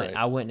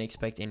Right. wouldn't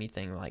expect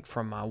anything like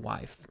from my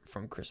wife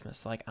from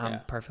Christmas. Like I'm Yeah.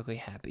 perfectly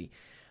happy.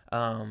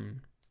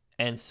 And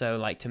so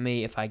like to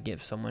me, if I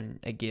give someone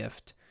a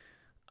gift,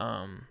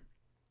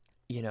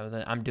 you know,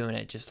 that I'm doing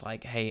it just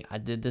like, hey, I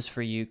did this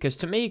for you. Because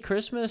to me,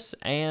 Christmas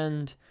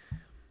is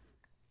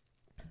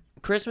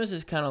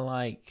kind of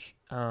like,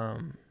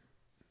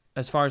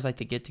 as far as like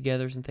the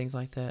get-togethers and things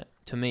like that.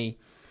 To me,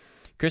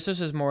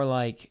 Christmas is more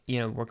like, you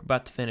know, we're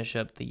about to finish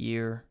up the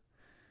year.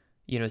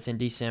 You know, it's in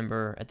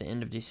December, at the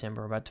end of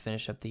December, we're about to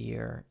finish up the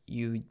year.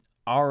 You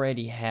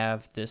already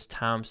have this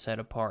time set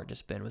apart to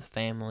spend with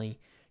family.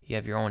 You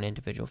have your own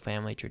individual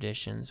family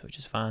traditions, which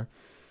is fine.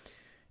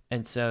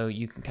 And so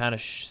you can kind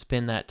of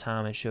spend that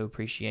time and show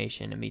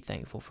appreciation and be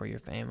thankful for your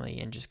family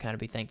and just kind of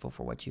be thankful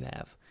for what you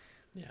have.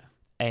 Yeah.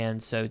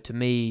 And so to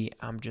me,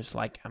 I'm just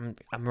like, I'm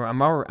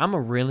a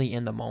really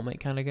in the moment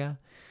kind of guy.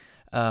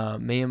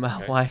 Me and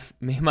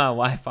my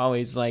wife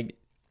always like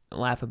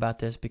laugh about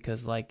this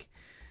because like,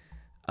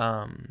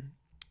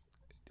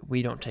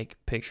 we don't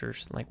take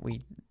pictures. Like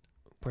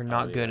we're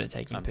not good at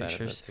taking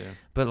pictures,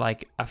 but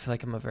like, I feel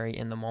like I'm a very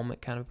in the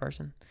moment kind of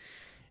person.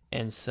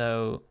 And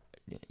so,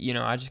 you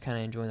know, I just kind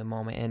of enjoy the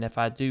moment. And if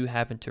I do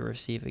happen to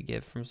receive a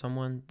gift from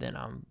someone, then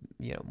I'm,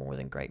 you know, more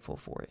than grateful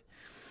for it.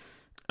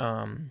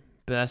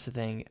 But that's the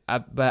thing.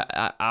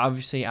 I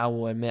obviously I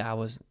will admit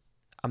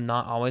I'm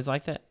not always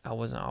like that. I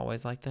wasn't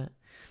always like that.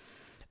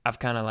 I've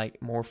kind of like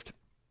morphed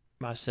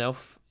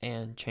myself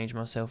and changed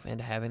myself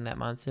into having that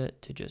mindset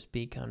to just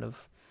be kind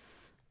of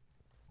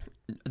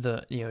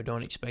the, you know,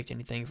 don't expect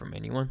anything from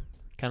anyone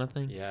kind of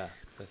thing. Yeah,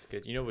 that's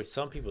good. You know, with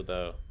some people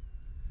though,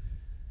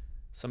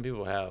 some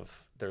people have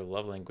their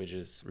love language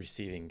is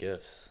receiving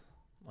gifts.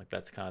 Like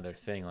that's kind of their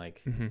thing.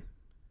 Like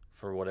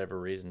for whatever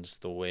reason,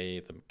 just the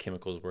way the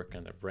chemicals work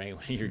in their brain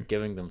when you're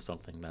giving them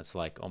something that's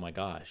like, oh my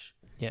gosh,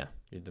 yeah,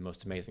 you're the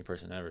most amazing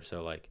person ever.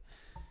 So like,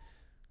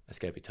 that's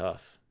gotta be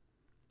tough.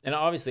 And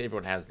obviously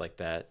everyone has like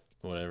that,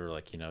 whatever,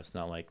 like, you know, it's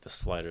not like the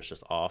slider's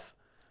just off.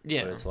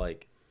 Yeah. But it's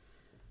like,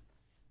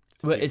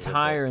 but it's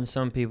higher in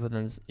some people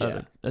than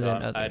others. I'd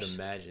others.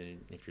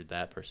 imagine if you're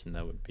that person,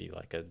 that would be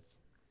like a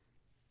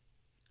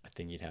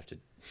thing you'd have to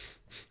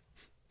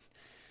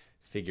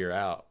figure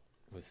out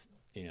with,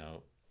 you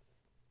know,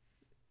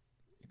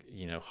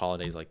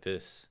 holidays like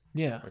this.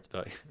 Yeah. Where it's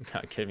about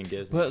giving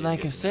gifts. But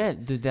like I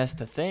said, dude, that's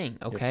the thing.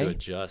 Okay. You have to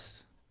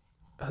adjust.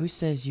 Who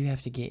says you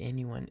have to get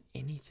anyone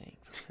anything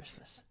for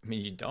Christmas? I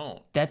mean, you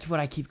don't. That's what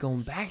I keep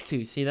going back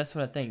to. See, that's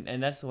what I think.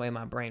 And that's the way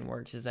my brain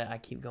works, is that I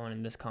keep going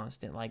in this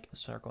constant, like,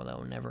 circle that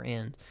will never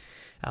end.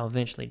 I'll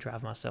eventually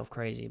drive myself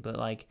crazy. But,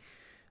 like,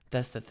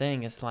 that's the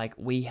thing. It's like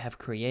we have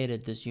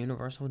created this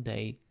universal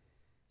date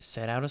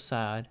set out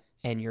aside,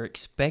 and you're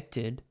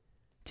expected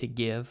to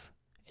give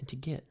and to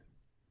get.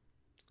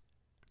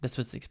 That's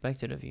what's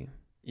expected of you.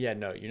 Yeah,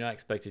 no, you're not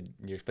expected.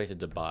 You're expected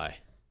to buy.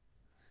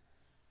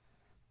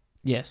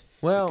 Yes.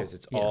 Well, because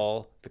it's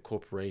all the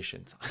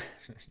corporations.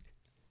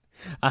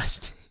 I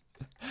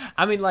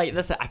mean, like,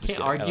 I can't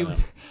argue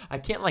with. I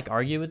can't like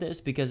argue with this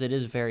because it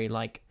is very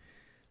like.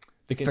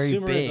 The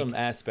consumerism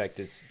aspect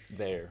is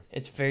there.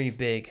 It's very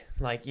big.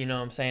 Like, you know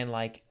what I'm saying?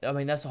 Like, I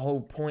mean, that's the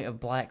whole point of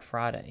Black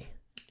Friday.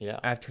 Yeah.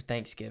 After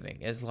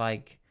Thanksgiving is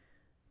like,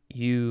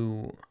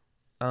 you,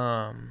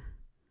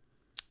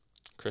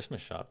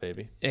 Christmas shop,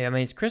 baby. Yeah, I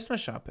mean, it's Christmas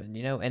shopping,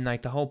 you know, and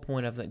like the whole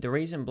point of the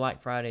reason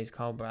Black Friday is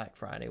called Black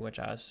Friday, which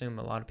I assume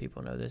a lot of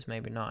people know this,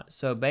 maybe not.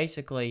 So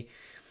basically,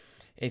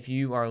 if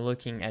you are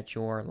looking at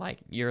your like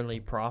yearly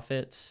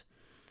profits,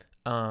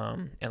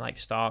 and like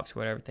stocks,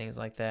 whatever, things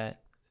like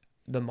that,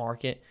 the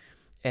market,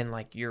 and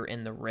like you're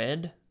in the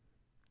red,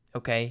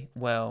 okay,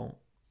 well,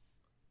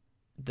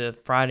 the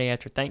Friday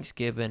after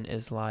Thanksgiving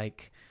is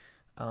like,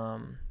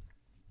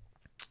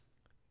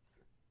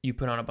 you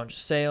put on a bunch of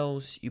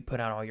sales, you put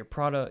out all your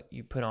product,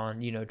 you put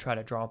on, you know, try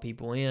to draw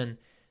people in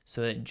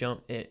so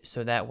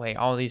so that way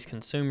all these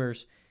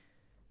consumers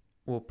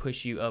will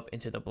push you up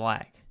into the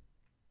black.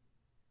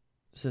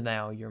 So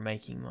now you're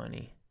making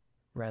money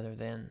rather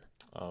than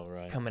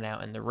coming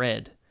out in the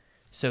red.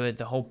 So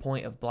the whole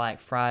point of Black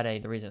Friday,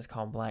 the reason it's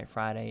called Black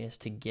Friday, is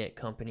to get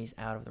companies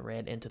out of the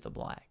red into the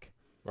black.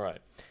 Right.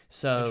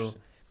 So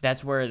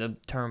that's where the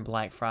term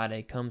Black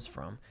Friday comes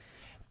from.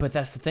 But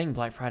that's the thing.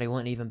 Black Friday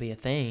wouldn't even be a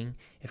thing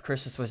if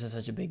Christmas wasn't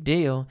such a big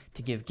deal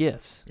to give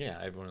gifts. Yeah,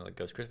 everyone like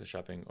goes Christmas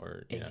shopping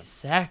or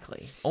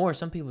exactly. Or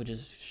some people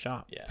just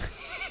shop. Yeah,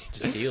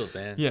 just deals,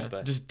 man. Yeah,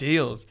 just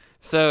deals.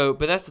 So,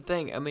 but that's the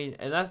thing. I mean,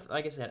 and that's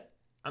like I said,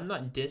 I'm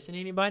not dissing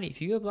anybody. If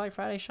you go Black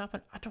Friday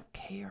shopping, I don't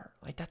care.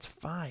 Like that's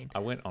fine. I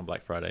went on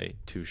Black Friday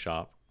to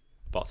shop,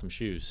 bought some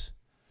shoes.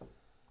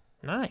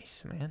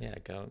 Nice, man. Yeah, I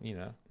got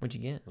What'd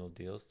you get? Little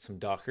deals. Some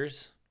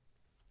Dockers.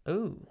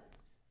 Ooh.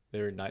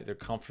 They're nice. They're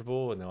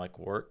comfortable and they're like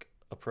work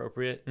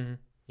appropriate. Mm-hmm.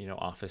 You know,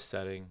 office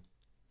setting.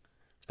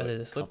 Are they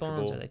the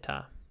slip-ons or they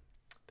tie?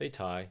 They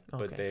tie,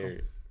 but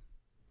they're,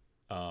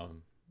 cool.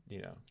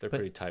 They're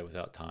pretty tight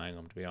without tying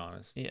them. To be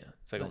honest. Yeah.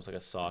 It's like almost like a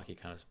sock. You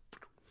kind of.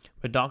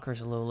 But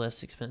Docker's a little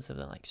less expensive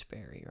than like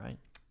Sperry, right?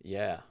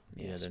 Yeah.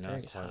 Yeah, they're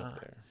not quite up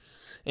there.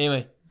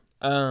 Anyway,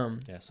 Yeah,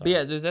 But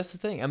yeah, that's the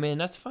thing. I mean,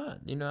 that's fine.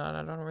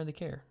 I don't really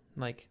care.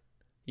 Like,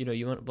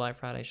 you went Black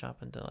Friday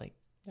shopping to like,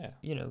 yeah,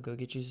 go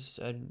get you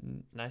a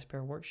nice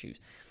pair of work shoes.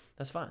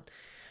 That's fine.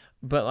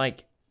 But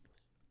like,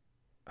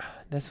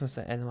 that's what's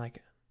that. And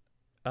like,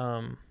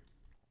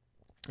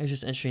 it's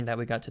just interesting that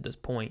we got to this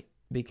point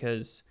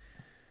because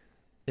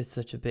it's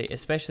such a big,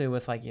 especially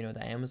with like,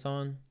 the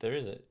Amazon. there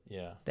is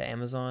The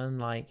Amazon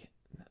like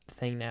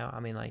thing now. I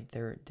mean, like,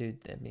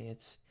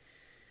 it's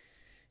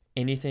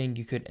anything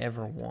you could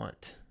ever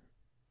want.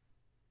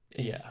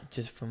 It's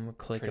just from a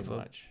click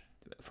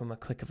from a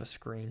click of a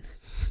screen.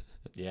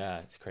 Yeah,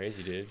 it's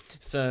crazy, dude.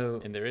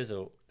 So, and there's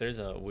a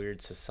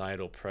weird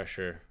societal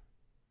pressure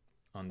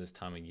on this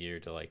time of year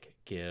to like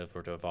give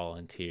or to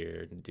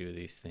volunteer and do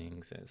these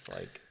things, and it's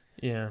like,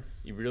 yeah,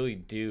 you really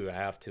do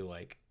have to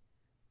like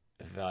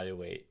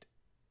evaluate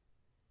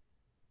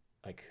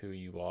like who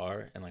you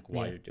are and like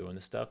why you're doing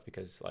this stuff,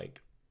 because like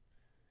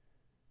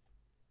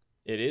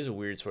it is a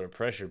weird sort of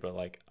pressure, but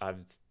like I've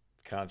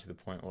kind of to the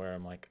point where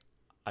I'm like,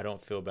 I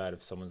don't feel bad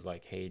if someone's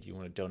like, hey, do you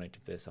want to donate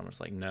to this? I'm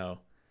just like, no.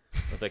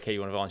 It's like, hey, you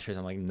want to volunteer?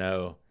 I'm like,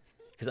 no,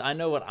 because I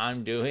know what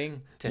I'm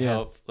doing to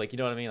help. Like, you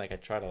know what I mean? Like, I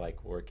try to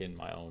like work in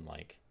my own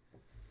like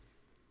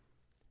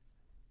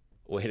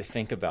way to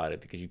think about it,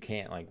 because you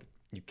can't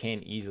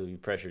easily be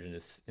pressured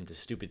into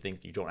stupid things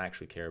that you don't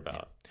actually care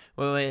about.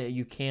 Well,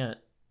 you can't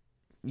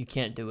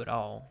do it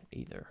all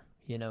either,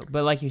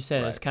 But like you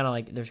said, It's kind of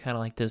like there's kind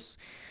of like this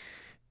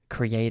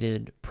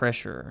created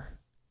pressure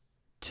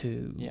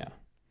to. Yeah.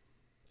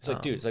 It's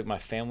like, dude, it's like my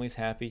family's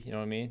happy. You know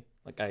what I mean?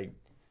 Like I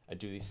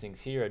do these things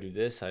here. I do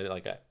this.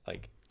 I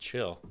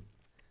chill.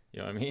 You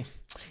know what I mean?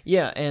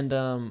 Yeah, and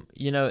and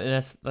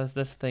that's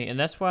the thing, and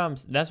that's why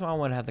I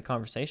want to have the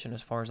conversation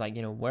as far as like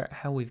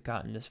how we've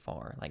gotten this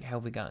far, like how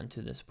we gotten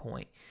to this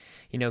point,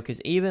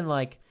 because even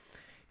like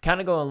kind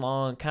of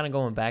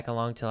going back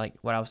along to like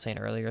what I was saying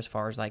earlier as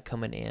far as like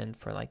coming in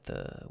for like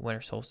the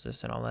winter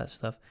solstice and all that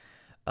stuff,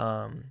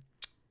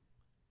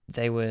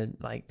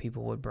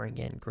 people would bring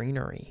in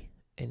greenery,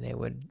 and they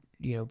would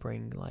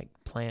bring like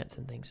plants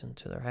and things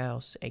into their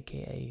house,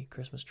 aka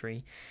Christmas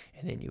tree,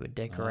 and then you would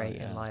decorate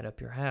and light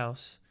up your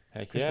house.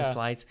 Heck Christmas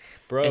lights,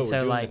 bro. And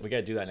so we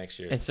gotta do that next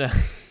year. And so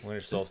winter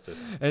solstice.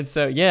 And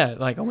so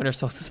like a winter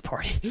solstice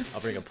party.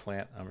 I'll bring a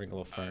plant. I'll bring a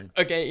little fern.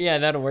 Okay, yeah,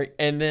 that'll work.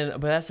 And then,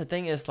 but that's the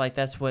thing is like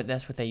that's what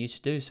they used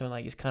to do. So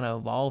like it's kind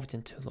of evolved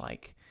into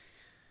like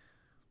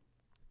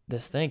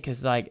this thing,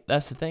 because like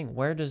that's the thing.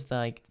 Where does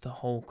like the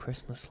whole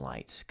Christmas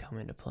lights come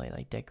into play?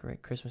 Like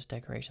Christmas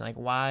decoration. Like,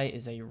 why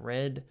is a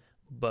red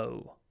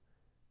bow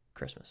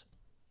Christmas?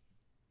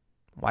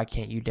 Why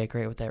can't you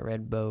decorate with that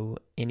red bow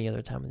any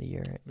other time of the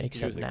year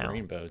except now? A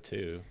green bow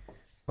too,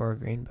 or a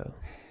green bow.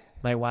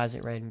 Like, why is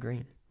it red and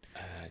green?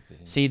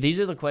 See, these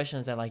are the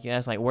questions that like you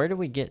ask. Like, where do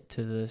we get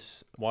to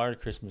this? Why are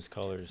Christmas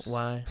colors?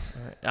 Why?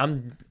 All right.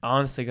 I'm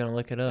honestly gonna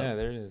look it up. Yeah,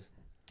 there it is.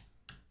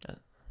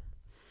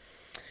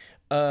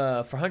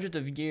 For hundreds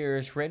of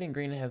years, red and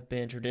green have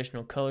been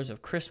traditional colors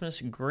of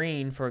Christmas.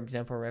 Green, for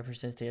example,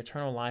 represents the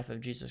eternal life of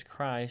Jesus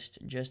Christ,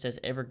 just as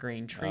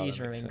evergreen trees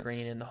remain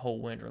green in the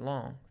whole winter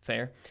long.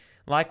 Fair.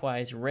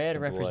 Likewise, red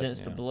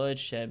represents the blood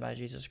shed by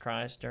Jesus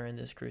Christ during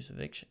this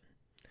crucifixion.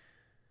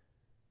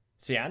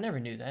 See, I never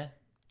knew that.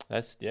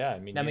 I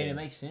mean, it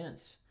makes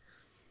sense.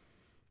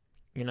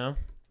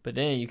 But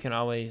then you can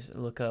always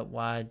look up,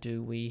 why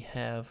do we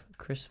have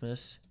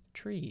Christmas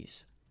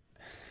trees?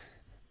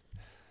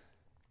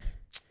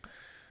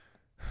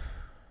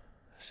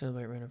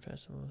 Celebrate winter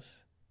festivals.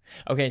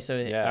 Okay, so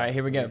all right,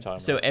 here we go.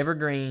 So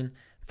evergreen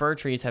fir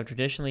trees have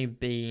traditionally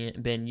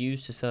been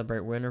used to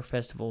celebrate winter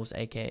festivals,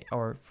 aka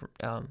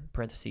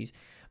parentheses,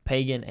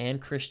 pagan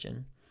and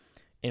Christian,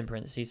 in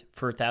parentheses,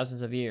 for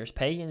thousands of years.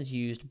 Pagans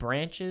used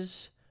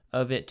branches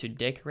of it to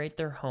decorate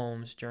their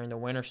homes during the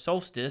winter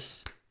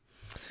solstice,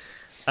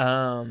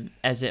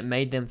 as it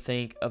made them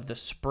think of the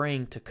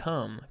spring to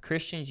come.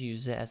 Christians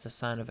use it as a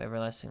sign of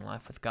everlasting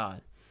life with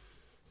God.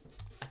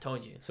 I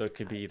told you. So it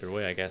could be either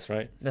way, I guess,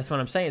 right? That's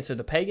what I'm saying. So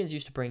the pagans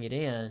used to bring it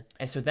in,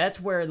 and so that's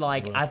where,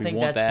 like, I think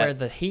that's where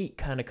the heat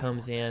kind of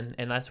comes in,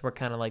 and that's where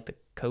kind of like the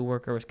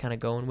coworker was kind of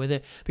going with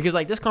it, because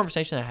like this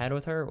conversation I had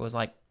with her was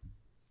like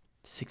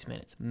 6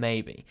 minutes,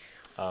 maybe.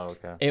 Oh,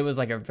 okay. It was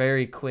like a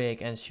very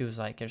quick, and she was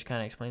like, just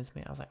kind of explains to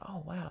me. I was like,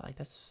 oh wow, like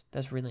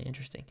that's really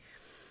interesting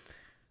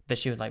that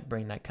she would like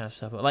bring that kind of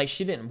stuff up. Like,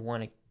 she didn't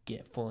want to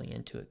get fully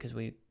into it because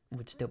we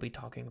would still be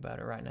talking about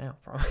it right now,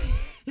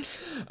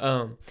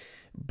 probably.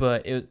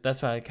 But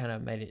that's why I kind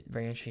of made it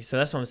very interesting. So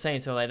that's what I'm saying.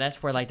 So like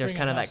that's where like there's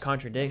kind of that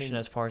contradiction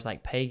as far as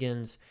like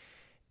pagans,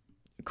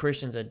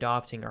 Christians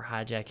adopting or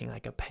hijacking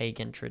like a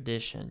pagan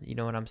tradition. You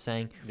know what I'm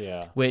saying?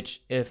 Yeah.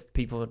 Which, if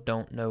people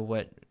don't know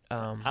what,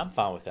 I'm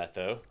fine with that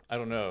though. I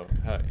don't know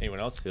how anyone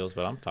else feels,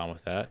 but I'm fine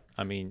with that.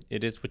 I mean,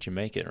 it is what you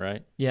make it,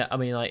 right? Yeah. I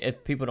mean, like,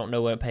 if people don't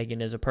know what a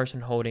pagan is, a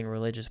person holding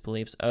religious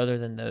beliefs other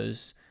than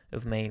those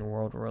of main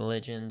world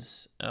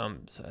religions.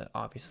 So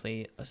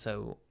obviously,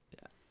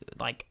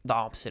 like the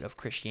opposite of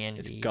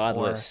Christianity. It's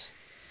godless.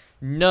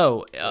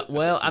 No, That's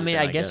well, a I mean,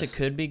 heathen, I guess it guess.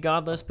 could be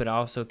godless, but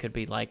also could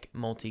be like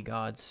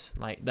multi-gods.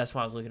 Like that's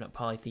why I was looking at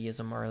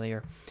polytheism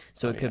earlier.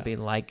 So Oh, it could yeah. be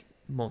like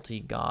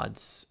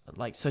multi-gods,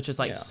 like such as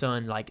like Yeah.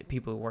 sun, like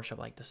people who worship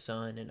like the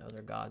sun and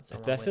other gods.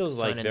 along That with feels the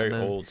sun like and the very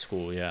moon. old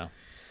school. Yeah.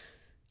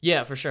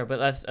 Yeah, for sure. But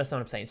that's what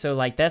I'm saying. So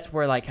like that's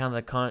where like kind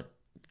of the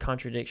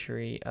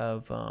contradictory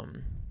of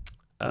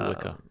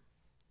Wicca.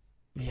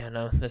 Yeah,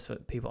 no, that's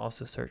what people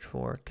also search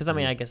for. Because I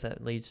mean, Mhm. I guess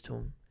that leads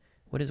to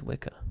what is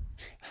Wicca?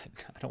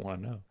 I don't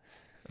want to know.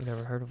 I've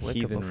never heard of Wicca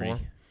Heathenry. before.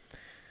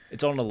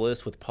 It's on the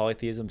list with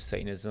polytheism,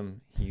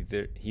 Satanism,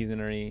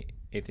 heathenry,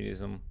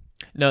 atheism.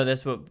 No,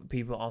 that's what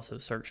people also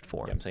searched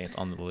for. Yeah, I'm saying it's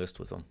on the list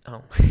with them.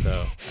 Oh.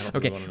 So I don't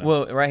Okay. really want to know.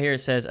 Well, right here it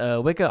says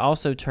Wicca,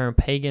 also termed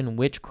pagan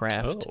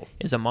witchcraft, Oh.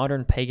 is a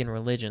modern pagan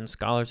religion.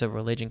 Scholars of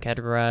religion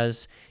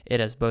categorize it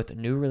as both a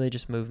new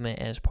religious movement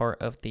and as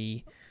part of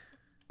the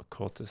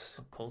Occultist.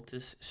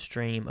 occultist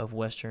stream of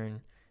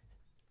Western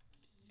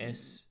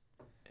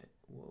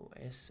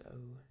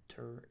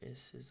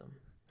esotericism.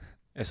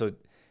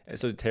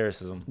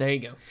 Esotericism. There you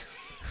go.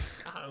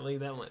 I don't leave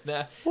that one.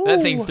 That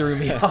thing threw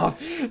me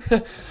off.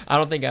 I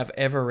don't think I've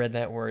ever read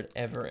that word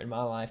ever in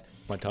my life.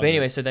 But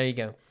anyway, so there you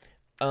go.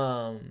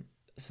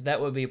 So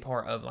that would be a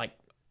part of like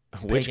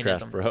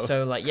witchcraft, paganism. bro.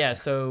 So like yeah,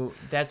 so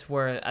that's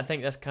where I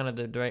think that's kind of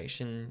the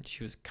direction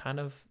she was kind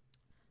of.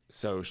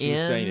 So she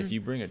was saying if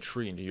you bring a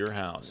tree into your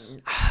house.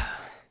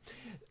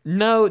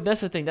 No,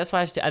 that's the thing. That's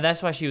why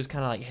she was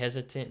kind of like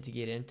hesitant to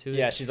get into it.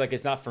 Yeah, she's like,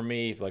 it's not for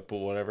me. Like, but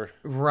whatever.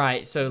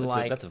 Right. So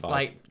That's a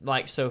vibe.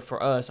 like so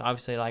for us,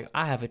 obviously, like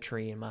I have a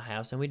tree in my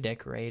house and we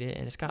decorate it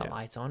and it's got Yeah.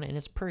 lights on it and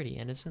it's pretty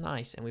and it's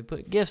nice and we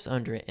put gifts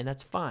under it and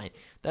that's fine.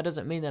 That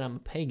doesn't mean that I'm a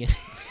pagan.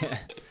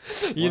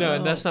 You know,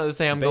 and that's not to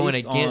say I'm going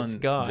Based against on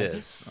God.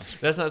 this.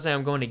 That's not to say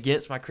I'm going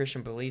against my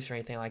Christian beliefs or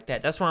anything like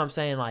that. That's why I'm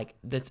saying like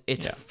it's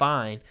Yeah.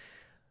 fine.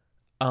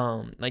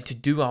 Like to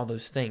do all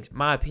those things.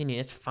 My opinion,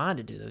 it's fine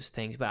to do those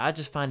things, but I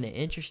just find it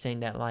interesting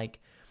that like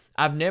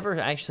I've never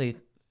actually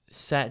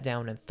sat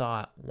down and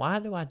thought, why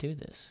do I do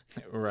this?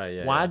 Right.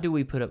 Yeah. Why yeah. do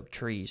we put up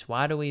trees?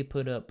 Why do we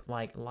put up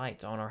like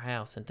lights on our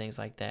house and things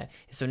like that?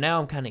 And so now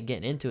I'm kind of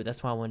getting into it.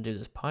 That's why I want to do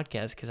this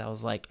podcast because I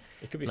was like,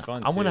 It could be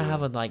fun. I want to too.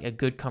 have a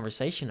good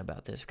conversation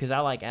about this because I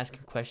like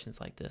asking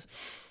questions like this.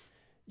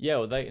 Yeah,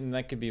 well,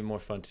 that could be more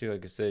fun too.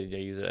 Like I said,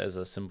 they use it as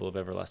a symbol of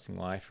everlasting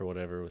life or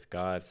whatever with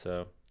God.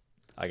 So,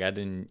 like, I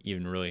didn't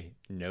even really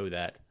know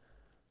that.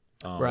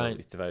 Right. At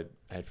least if I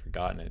had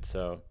forgotten it.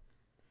 So,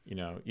 you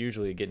know,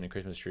 usually getting a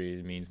Christmas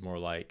tree means more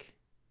like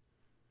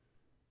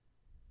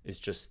it's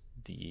just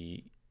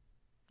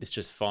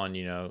fun.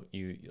 You know,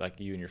 you and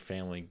your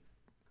family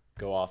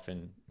go off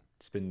and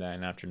spend that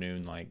an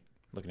afternoon like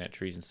looking at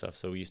trees and stuff.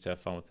 So we used to have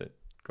fun with it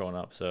growing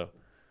up. So,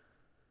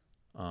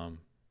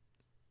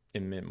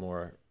 it meant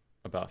more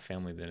about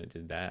family than it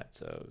did that.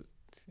 So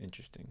it's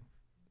interesting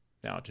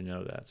now to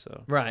know that.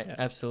 So Right, yeah.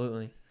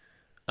 absolutely.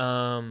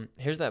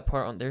 Here's that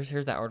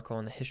article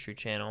on the History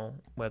Channel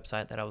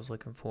website that I was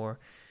looking for.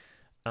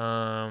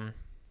 In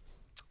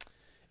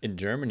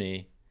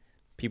Germany,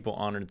 people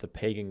honored the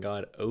pagan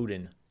god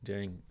Odin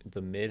during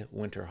the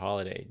midwinter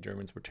holiday.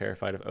 Germans were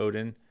terrified of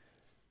Odin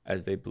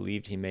as they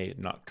believed he made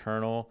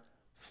nocturnal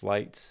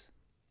flights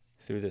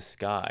through the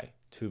sky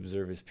to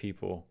observe his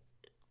people.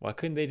 Why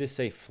couldn't they just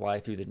say fly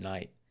through the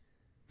night?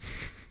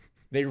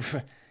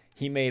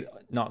 He made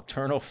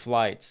nocturnal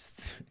flights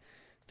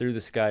through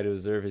the sky to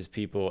observe his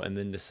people and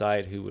then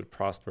decide who would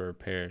prosper or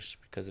perish.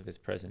 Because of his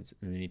presence,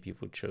 many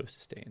people chose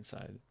to stay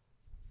inside.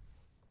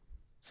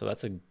 So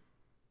that's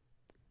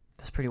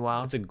pretty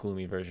wild. a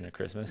gloomy version of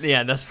Christmas.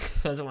 Yeah, that's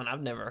one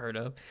I've never heard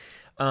of.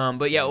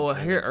 But yeah, well,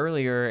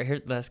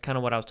 Goodness. that's kind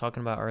of what I was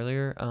talking about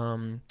earlier.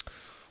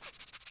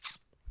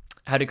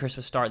 How did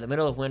Christmas start? The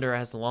middle of winter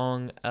has had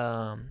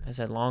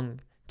long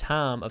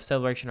time of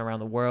celebration around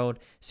the world.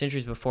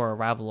 Centuries before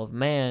arrival of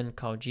man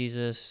called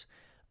Jesus.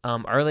 Here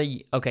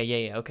we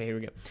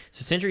go.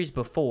 So centuries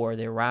before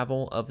the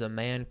arrival of the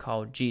man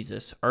called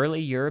Jesus, early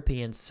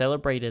Europeans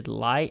celebrated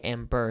light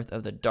and birth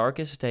of the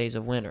darkest days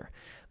of winter.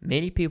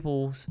 Many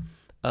peoples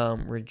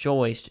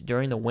rejoiced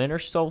during the winter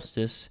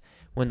solstice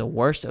when the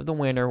worst of the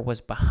winter was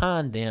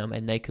behind them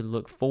and they could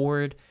look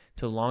forward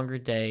to longer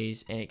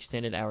days and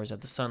extended hours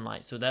of the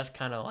sunlight. So that's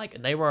kind of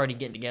like they were already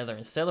getting together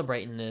and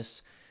celebrating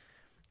this,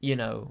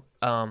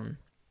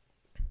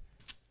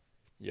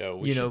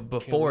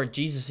 before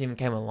Jesus even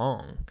came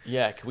along.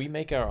 Yeah, can we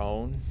make our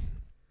own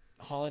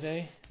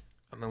holiday?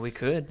 I mean, we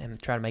could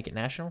and try to make it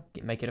national,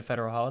 make it a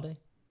federal holiday.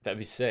 That'd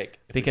be sick.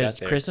 if we Because got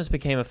there. Christmas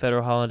became a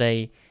federal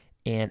holiday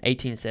in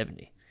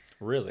 1870.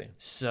 Really?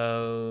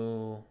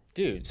 So,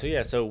 Dude,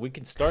 so we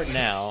can start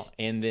now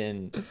and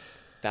then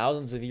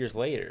thousands of years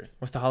later.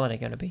 what's the holiday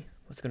going to be?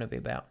 What's it going to be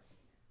about?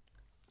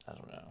 I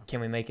don't know.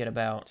 Can we make it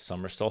about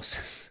Summer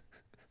solstice.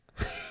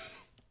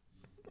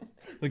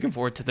 looking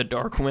forward to the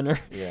dark winter?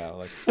 Yeah,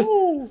 like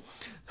ooh.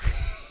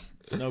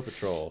 Snow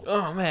Patrol.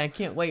 Oh man, I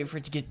can't wait for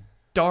it to get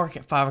dark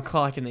at 5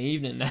 o'clock in the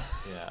evening now.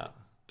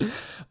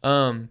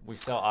 Yeah. We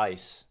sell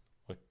ice.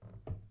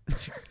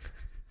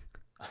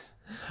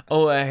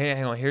 Oh,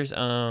 hang on. Here's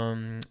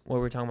what we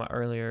were talking about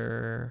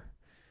earlier.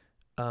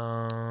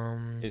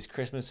 Is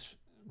Christmas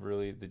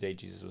really the day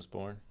Jesus was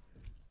born?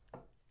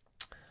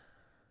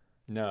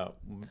 No,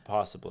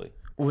 possibly.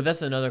 Well,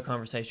 that's another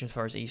conversation as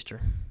far as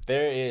Easter.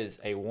 There is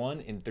a 1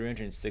 in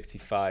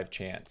 365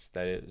 chance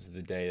that it was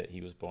the day that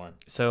he was born.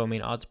 So, I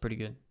mean, odds are pretty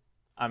good.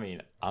 I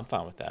mean, I'm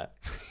fine with that.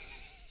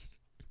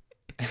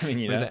 I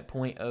mean, What is that?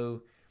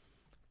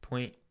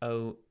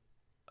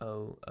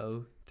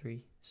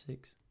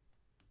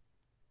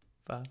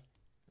 0.00036.5?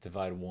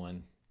 Divide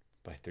 1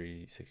 by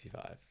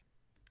 365.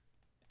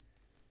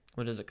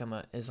 What does it come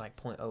out? It's like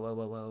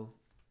 0.0000365.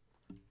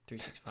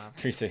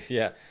 36,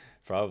 yeah,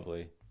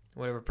 probably.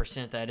 Whatever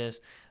percent that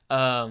is.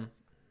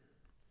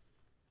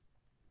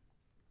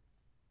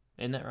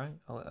 Isn't that right?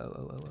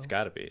 It's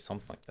got to be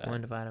something like that.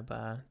 1 divided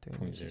by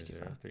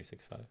 365.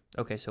 365.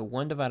 Okay, so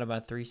 1 divided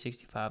by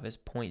 365 is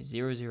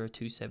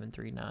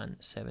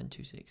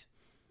 0.002739726.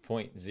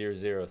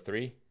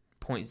 0.003?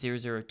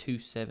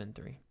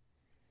 0.00273.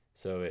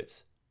 So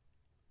it's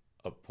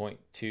a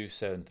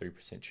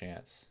 0.273%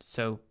 chance.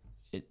 So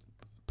it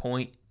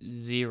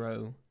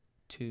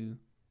 0.02.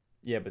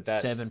 Yeah, but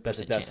that's a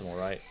 7% decimal,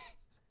 right?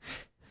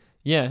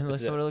 Yeah,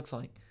 that's what it looks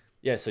like.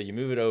 Yeah, so you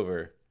move it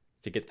over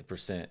to get the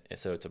percent. And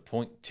so it's a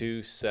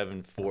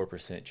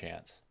 0.274%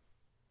 chance.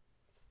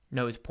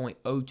 No, it's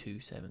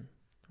 0.027,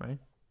 right?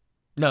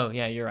 No,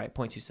 yeah, you're right,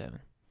 0.27.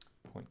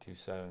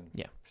 0.27%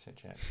 Yeah.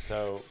 chance.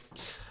 So,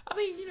 I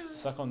mean, you know.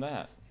 Suck on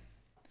that.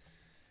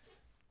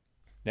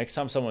 Next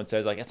time someone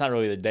says, like, it's not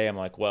really the day, I'm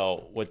like,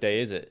 well, what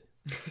day is it?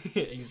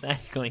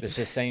 Exactly. There's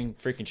the same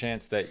freaking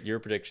chance that your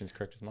prediction's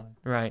correct as mine.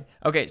 Right.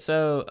 Okay,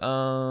 so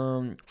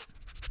I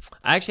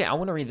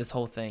want to read this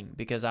whole thing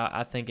because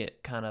I think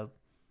it kind of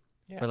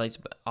relates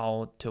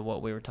all to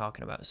what we were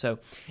talking about. So,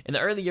 in the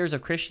early years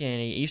of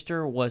Christianity,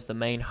 Easter was the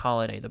main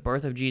holiday. The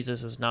birth of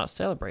Jesus was not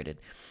celebrated.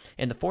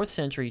 In the 4th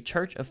century,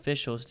 church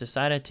officials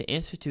decided to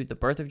institute the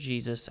birth of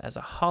Jesus as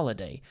a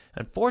holiday.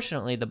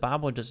 Unfortunately, the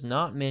Bible does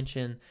not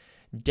mention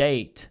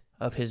date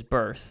of his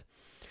birth,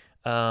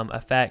 a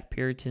fact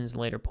Puritans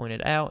later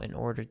pointed out in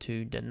order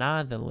to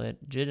deny the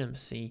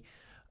legitimacy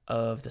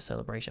of the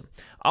celebration.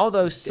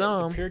 Although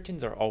some... The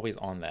Puritans are always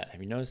on that. Have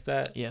you noticed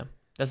that? Yeah,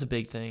 that's a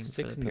big thing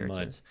for the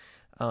Puritans.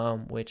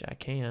 Which I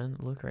can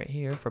look right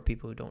here for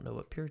people who don't know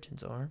what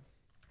Puritans are.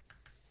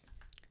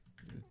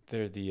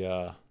 They're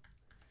the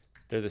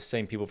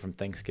same people from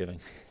Thanksgiving.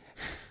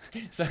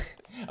 So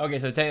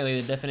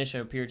technically the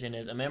definition of Puritan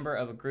is a member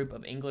of a group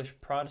of English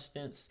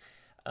Protestants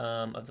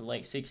of the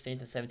late 16th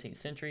and 17th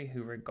century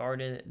who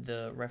regarded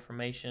the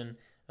Reformation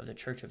of the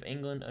Church of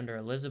England under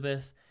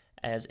Elizabeth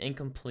as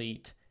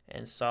incomplete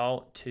and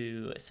sought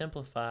to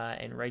simplify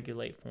and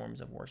regulate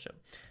forms of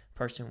worship. A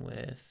person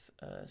with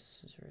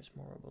serious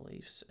moral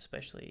beliefs,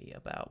 especially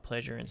about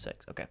pleasure and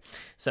sex. Okay,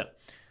 so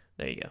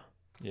there you go.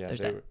 Yeah,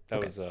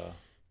 that was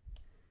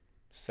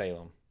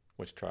Salem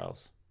witch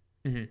trials.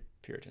 Mm-hmm.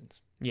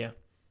 Puritans. Yeah,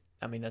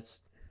 I mean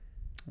that's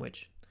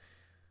which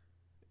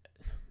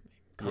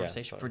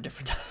conversation for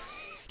different time.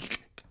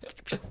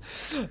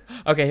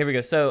 Okay, here we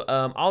go. So,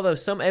 although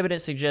some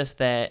evidence suggests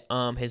that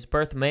his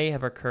birth may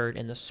have occurred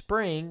in the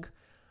spring,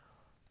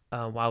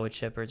 why would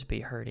shepherds be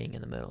herding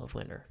in the middle of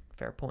winter?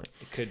 Fair point.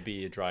 It could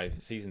be a dry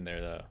season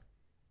there, though.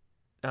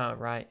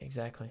 Right,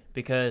 exactly.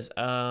 Because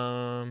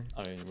I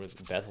mean,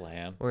 with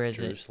Bethlehem, where is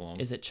Jerusalem.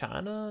 Is it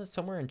China?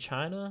 Somewhere in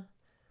China,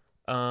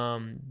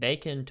 they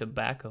can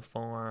tobacco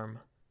farm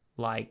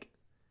like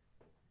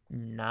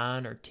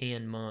 9 or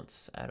 10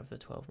 months out of the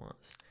 12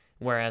 months.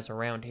 Whereas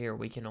around here,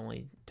 we can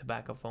only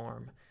tobacco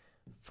farm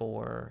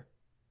for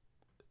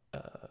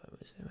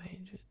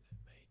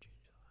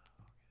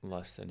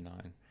less than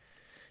 9.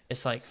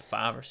 It's like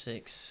 5 or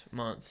 6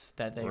 months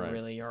that they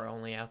really are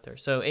only out there.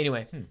 So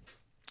anyway,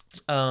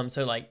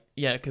 so like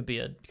it could be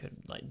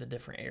like the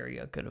different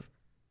area could have,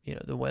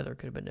 the weather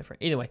could have been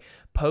different. Either way,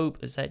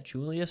 Pope, is that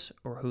Julius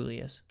or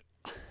Julius?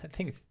 I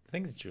think it's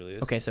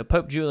Julius. Okay, so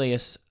Pope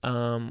Julius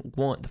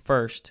the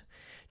first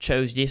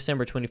chose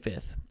December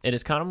 25th. It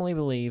is commonly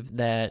believed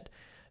that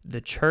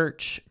the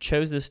church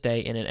chose this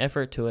day in an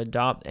effort to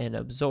adopt and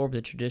absorb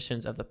the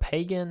traditions of the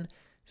pagan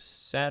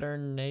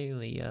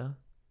Saturnalia.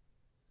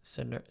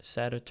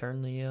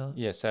 Saturnalia?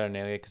 Yeah,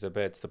 Saturnalia, because I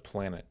bet it's the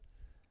planet.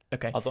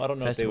 Okay. Although I don't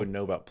know if they would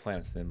know about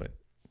planets then, but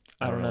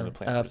I don't know. The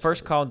planet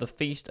first called the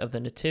Feast of the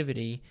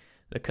Nativity,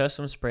 the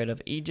custom spread of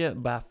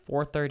Egypt by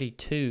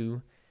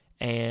 432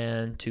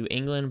 and to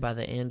England by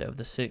the end of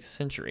the 6th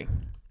century.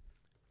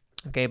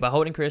 Okay, by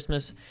holding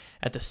Christmas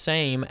at the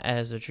same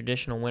as the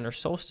traditional winter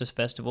solstice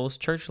festivals,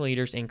 church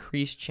leaders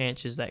increased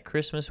chances that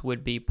Christmas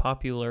would be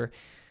popularly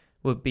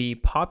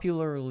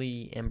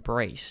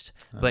embraced,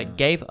 but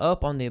gave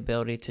up on the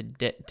ability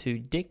to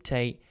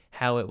dictate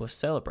how it was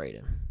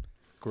celebrated.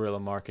 Guerrilla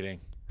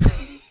marketing.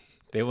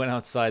 They went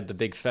outside the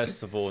big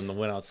festival and they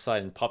went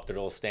outside and popped their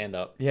little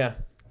stand-up. Yeah,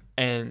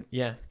 and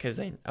because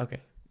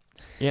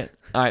yeah.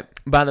 All right.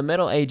 By the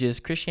Middle Ages,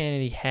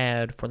 Christianity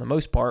had, for the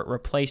most part,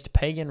 replaced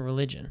pagan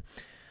religion.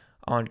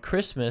 On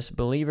Christmas,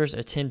 believers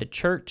attended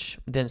church,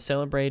 then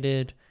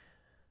celebrated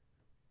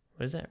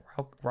what is that?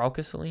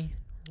 Raucously?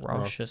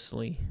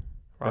 Raucously?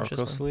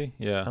 Raucously?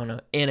 Yeah. I don't know.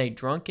 In a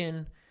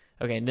drunken,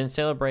 okay, and then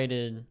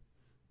celebrated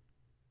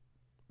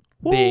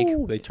big.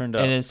 Woo! They turned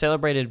up. And then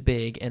celebrated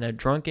big in a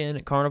drunken,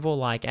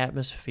 carnival-like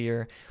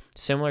atmosphere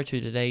similar to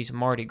today's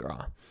Mardi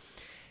Gras.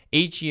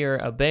 Each year,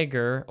 a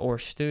beggar or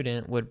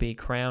student would be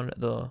crowned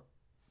the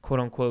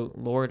quote-unquote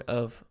Lord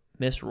of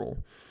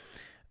Misrule.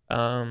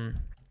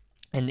 And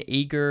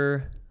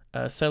eager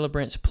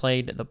celebrants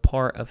played the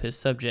part of his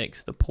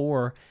subjects. The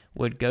poor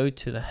would go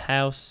to the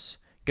houses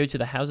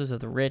of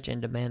the rich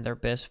and demand their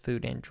best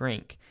food and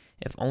drink.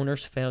 If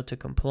owners failed to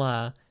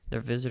comply,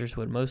 their visitors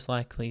would most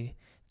likely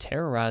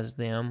terrorize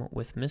them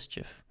with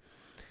mischief.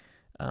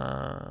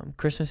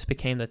 Christmas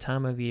became the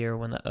time of year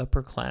when the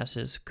upper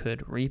classes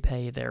could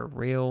repay their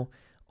real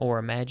or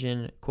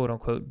imagined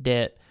quote-unquote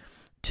debt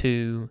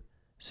to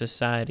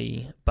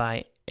society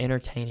by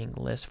entertaining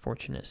less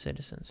fortunate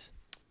citizens.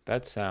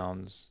 That's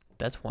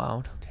That's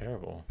wild.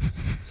 terrible.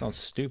 Sounds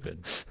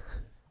stupid.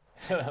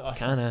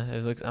 Kind of.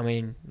 It looks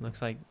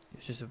like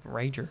it's just a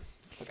rager.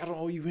 Like, I don't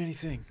owe you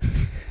anything.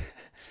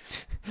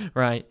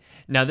 Right.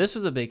 Now, this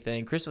was a big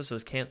thing. Christmas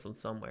was canceled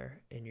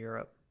somewhere in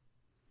Europe.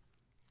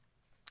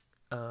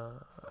 It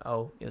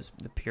was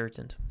the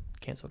Puritans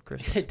canceled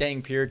Christmas.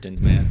 Dang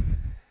Puritans, man.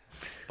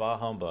 Bah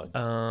humbug.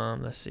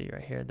 Let's see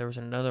right here. There was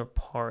another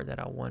part that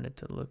I wanted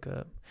to look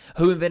up.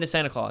 Who invented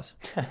Santa Claus?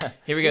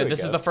 Here we go.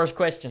 This is the first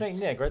question. Saint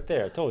Nick, right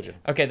there. I told you.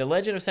 Okay, the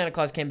legend of Santa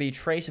Claus can be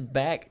traced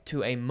back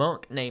to a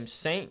monk named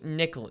Saint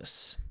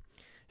Nicholas,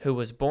 who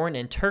was born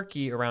in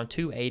Turkey around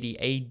 280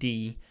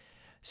 A.D.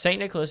 Saint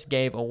Nicholas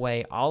gave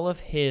away all of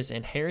his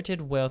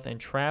inherited wealth and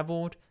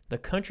traveled the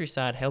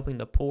countryside helping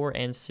the poor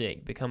and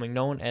sick, becoming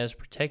known as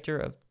protector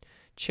of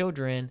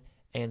children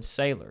and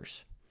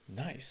sailors.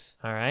 Nice.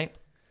 All right.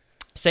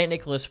 St.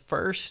 Nicholas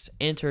first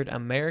entered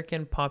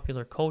American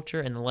popular culture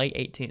in the late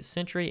 18th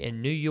century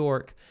in New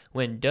York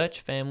when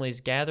Dutch families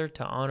gathered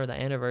to honor the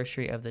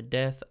anniversary of the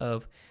death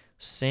of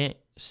Saint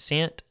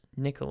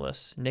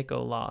Nicholas.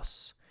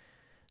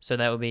 So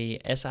that would be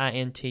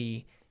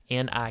Sintnikolas.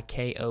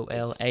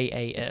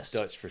 It's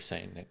Dutch for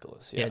Saint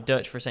Nicholas. Yeah,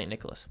 Dutch for St.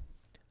 Nicholas.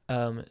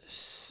 Or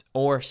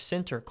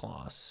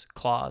Sinterklaas,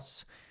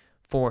 Claus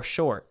for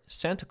short.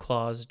 Santa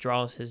Claus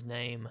draws his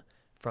name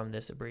from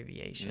this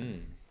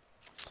abbreviation.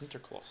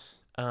 Sinterklaas.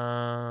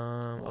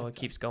 It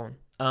keeps going.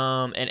 In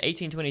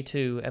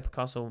 1822,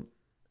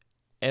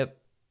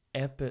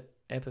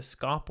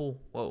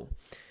 Episcopal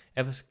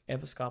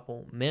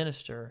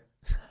minister.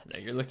 I know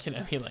you're looking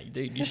at me like,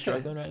 dude, you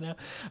struggling right now.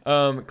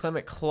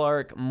 Clement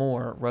Clark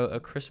Moore wrote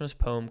a Christmas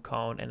poem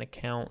called An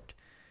Account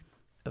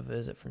of a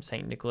Visit from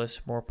St.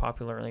 Nicholas, more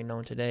popularly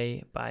known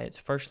today by its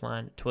first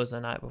line, "'Twas the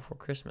night before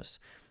Christmas."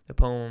 The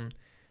poem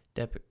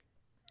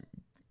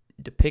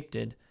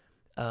depicted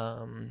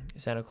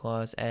Santa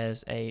Claus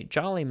as a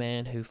jolly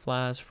man who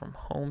flies from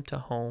home to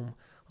home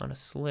on a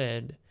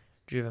sled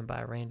driven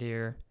by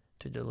reindeer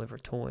to deliver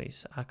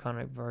toys.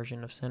 Iconic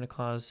version of Santa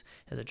Claus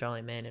as a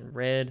jolly man in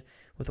red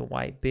with a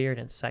white beard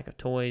and sack of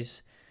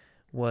toys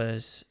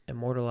was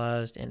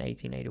immortalized in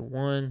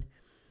 1881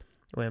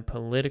 when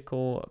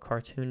political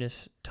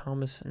cartoonist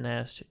Thomas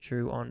Nast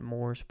drew on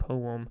Moore's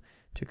poem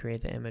to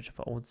create the image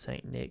of old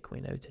Saint Nick we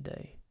know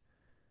today.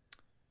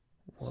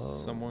 Whoa.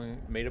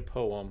 Someone made a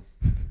poem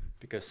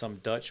because some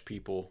Dutch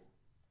people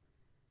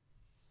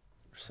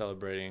were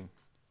celebrating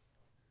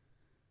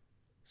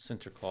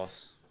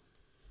Sinterklaas.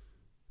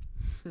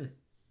 So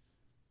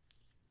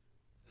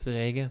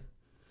there you go.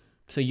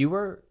 So you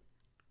were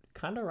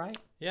kind of right.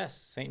 Yes,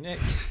 Saint Nick.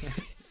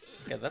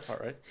 Got that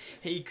part right.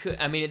 He could.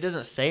 I mean, it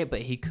doesn't say it,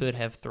 but he could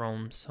have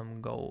thrown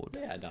some gold.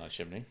 Yeah, down a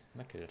chimney.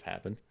 That could have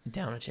happened.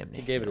 Down a chimney.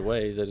 He gave it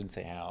away. He didn't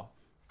say how.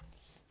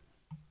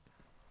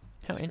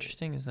 How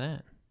interesting is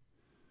that?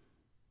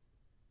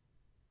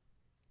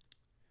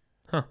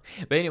 Huh.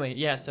 But anyway,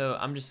 yeah. So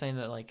I'm just saying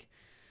that, like,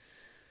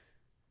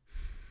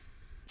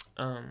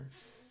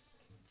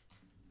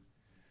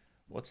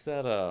 what's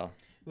that?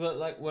 Well,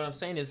 like, what I'm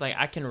saying is, like,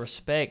 I can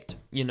respect,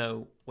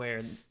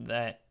 where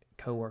that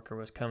coworker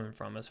was coming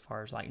from as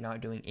far as, like,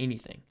 not doing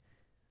anything.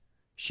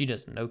 She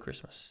doesn't know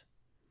Christmas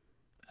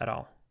at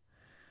all.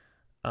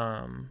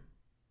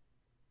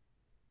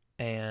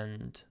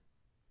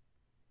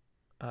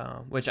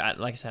 Which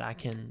like I said, I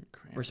can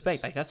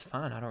respect. Like, that's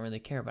fine. I don't really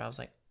care. But I was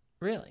like,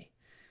 really?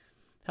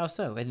 How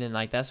so? And then,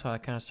 like, that's why I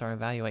kind of started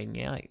evaluating.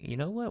 Yeah, like, you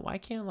know what? Why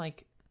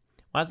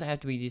does it have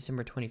to be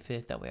December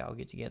 25th that we all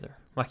get together?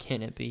 Why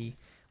can't we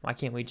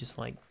just,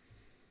 like,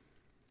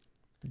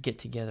 get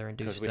together and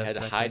do stuff? Because we had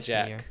to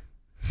hijack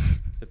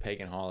the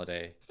pagan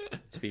holiday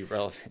to be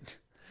relevant.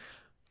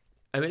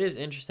 I mean, it is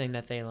interesting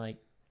that they, like,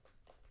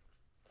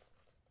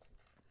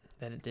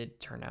 that it did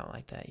turn out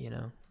like that,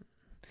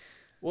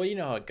 Well, you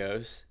know how it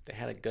goes. They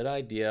had a good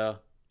idea.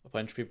 A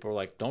bunch of people were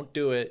like, don't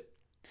do it.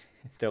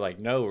 They're like,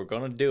 no, we're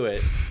going to do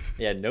it.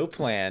 They had no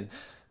plan.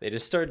 They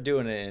just started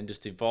doing it and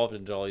just evolved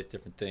into all these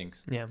different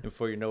things. Yeah. And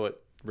before you know it,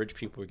 rich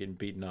people were getting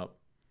beaten up.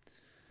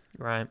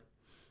 Right.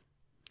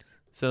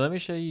 So let me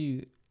show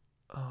you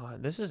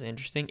This is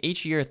interesting.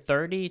 Each year,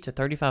 30 to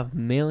 35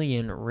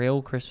 million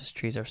real Christmas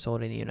trees are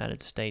sold in the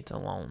United States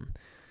alone.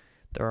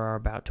 There are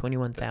about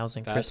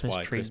 21,000 Christmas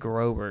tree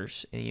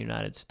growers in the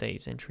United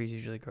States, and trees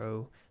usually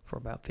grow for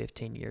about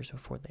 15 years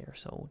before they are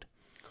sold.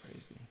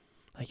 Crazy.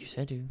 Like you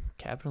said, dude,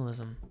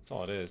 capitalism. That's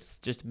all it is. It's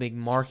just a big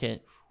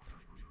market.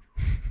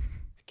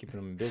 It's keeping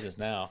them in business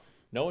now.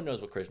 No one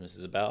knows what Christmas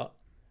is about.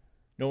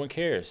 No one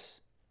cares.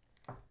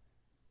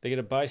 They get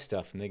to buy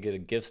stuff, and they get to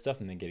give stuff,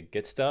 and they get to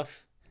get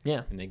stuff.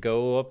 Yeah. And they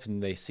go up,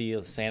 and they see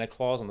Santa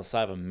Claus on the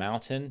side of a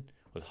mountain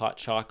with hot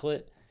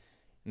chocolate,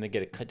 and they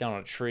get to cut down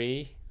a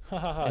tree.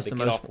 They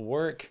get off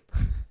work.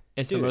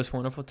 It's the most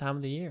wonderful time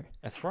of the year.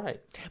 That's right.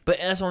 But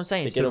that's what I'm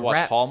saying. So to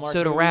wrap all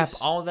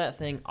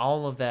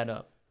of that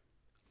up,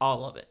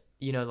 all of it,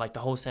 like the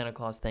whole Santa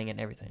Claus thing and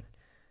everything,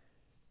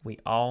 we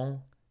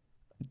all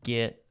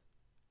get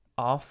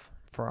off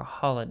for a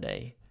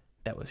holiday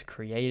that was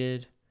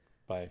created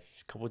by a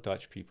couple of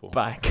Dutch people.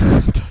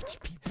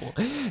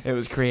 It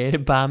was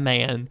created by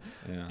man,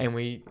 yeah. and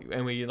we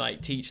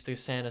like teach the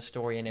Santa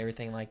story and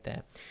everything like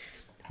that.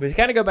 But to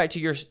kind of go back to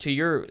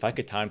your. If I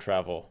could time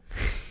travel,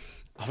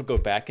 I would go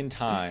back in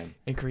time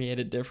and create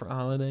a different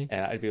holiday.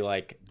 And I'd be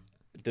like,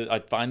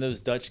 I'd find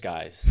those Dutch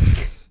guys.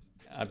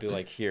 I'd be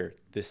like, here,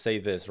 say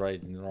this,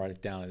 right, and write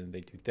it down, and then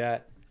they do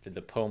that. Did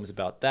the poems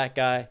about that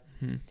guy,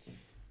 and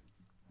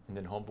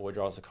then Homeboy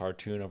draws a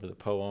cartoon over the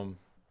poem.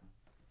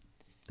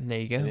 And there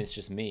you go. And it's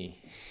just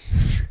me.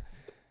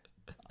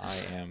 I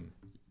am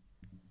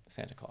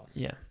Santa Claus.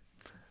 Yeah.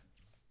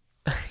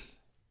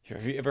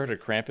 Have you ever heard of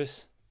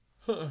Krampus?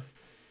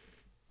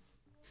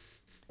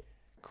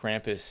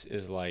 Krampus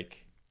is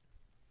like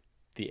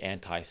the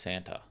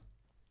anti-Santa.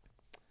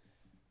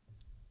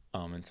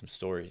 In some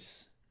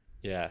stories.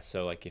 Yeah,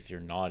 so like if you're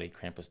naughty,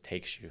 Krampus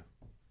takes you.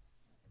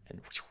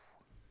 And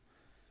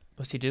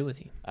what's he do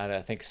with you?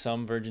 I think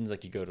some versions,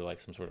 like you go to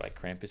like some sort of like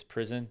Krampus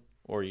prison,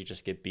 or you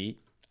just get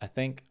beat, I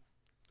think.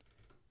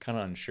 Kind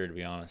of unsure, to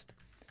be honest.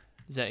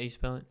 Is that how you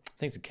spell it? I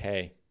think it's a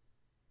K.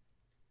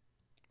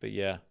 But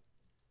yeah.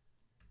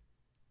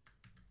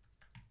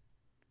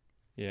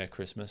 Yeah,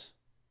 Christmas.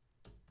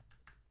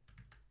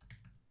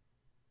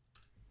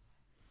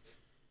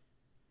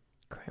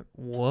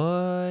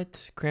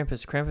 What?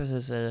 Krampus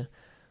is a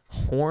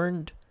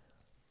horned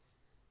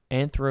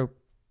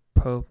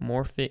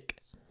anthropomorphic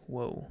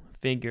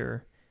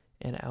figure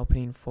in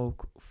Alpine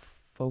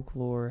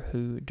folklore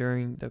who,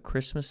 during the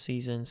Christmas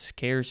season,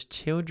 scares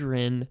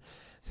children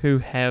who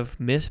have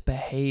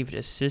misbehaved,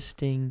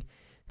 assisting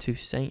to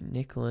St.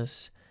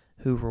 Nicholas,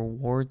 who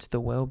rewards the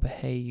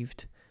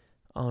well-behaved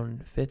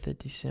on 5th of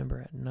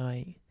December at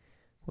night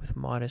with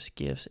modest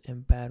gifts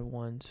and bad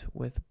ones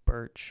with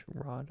birch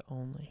rod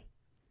only.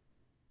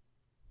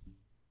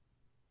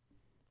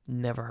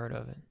 Never heard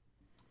of it.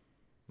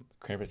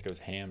 Krampus goes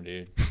ham,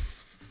 dude.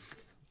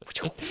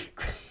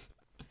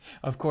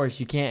 Of course,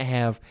 you can't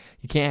have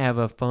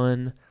a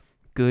fun,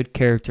 good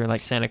character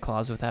like Santa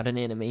Claus without an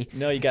enemy.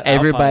 No, you got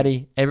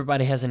everybody.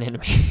 Everybody has an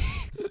enemy.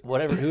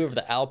 Whoever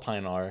the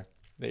Alpine are,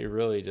 they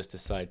really just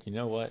decide. You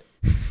know what?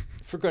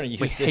 If we're going to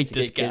use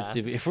this guy,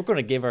 if we're going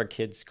to give our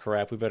kids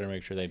crap, we better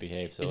make sure they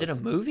behave. So is it a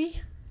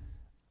movie?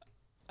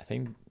 I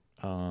think.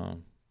 I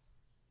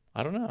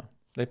don't know.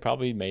 They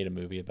probably made a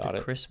movie about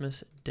it.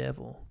 Christmas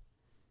Devil.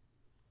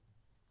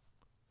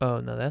 Oh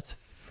no, that's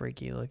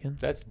freaky looking.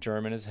 That's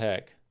German as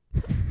heck.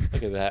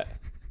 Look at that.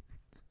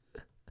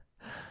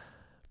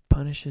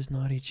 Punishes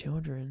naughty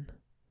children.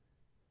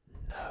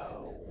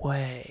 No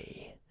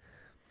way.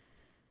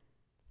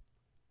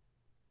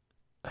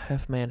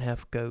 Half man,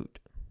 half goat.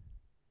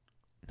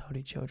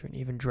 Naughty children.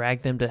 Even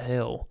drag them to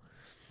hell.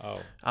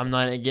 Oh. I'm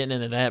not getting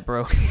into that,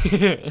 bro.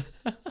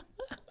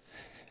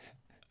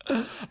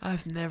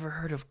 I've never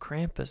heard of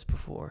Krampus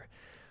before.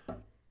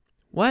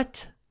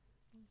 What?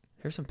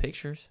 Here's some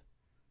pictures.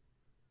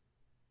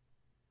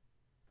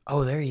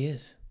 Oh, there he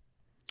is.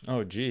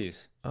 Oh,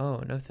 geez.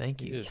 Oh, no,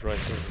 thank you. He's just right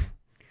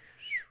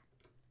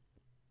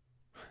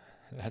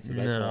there. That's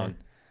one.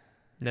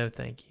 No,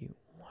 thank you.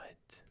 What?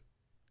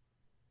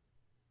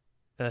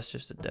 That's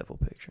just a devil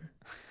picture.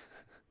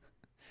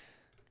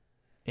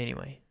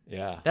 Anyway.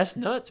 Yeah. That's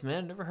nuts,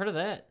 man. Never heard of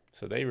that.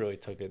 So they really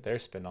took their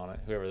spin on it.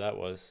 Whoever that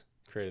was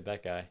created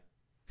that guy.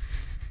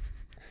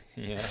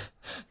 Yeah.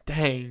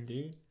 Dang,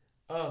 dude.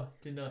 Oh,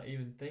 did not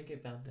even think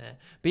about that.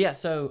 But yeah,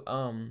 so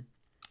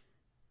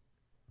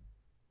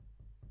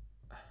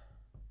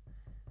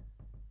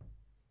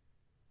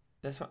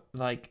that's what,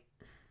 like.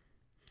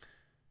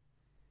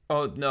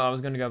 Oh no, I was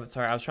gonna go.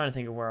 Sorry, I was trying to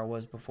think of where I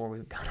was before we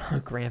got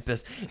on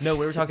Krampus. No,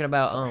 we were talking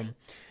about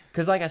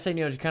because like I said,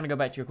 to kind of go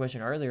back to your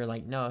question earlier,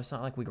 like no, it's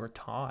not like we were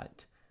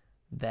taught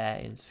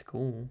that in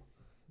school.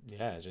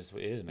 Yeah, it just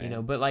is,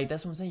 man. But like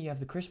that's what I'm saying. You have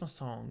the Christmas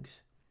songs.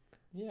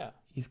 Yeah.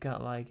 You've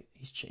got like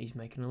he's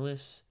making a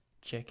list,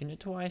 checking it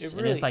twice,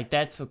 and it's like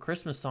that's a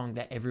Christmas song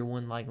that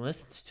everyone like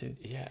listens to.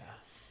 Yeah.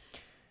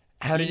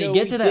 How did it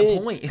get to that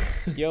point?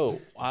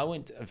 Yo, I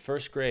went in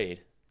first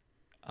grade.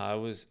 I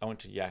went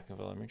to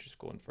Yadkinville Elementary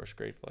School in first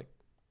grade for like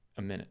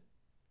a minute,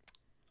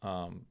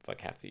 for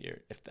like half the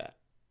year, if that.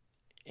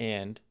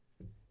 And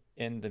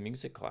in the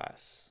music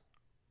class,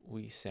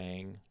 we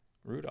sang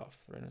Rudolph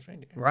the Red-Nosed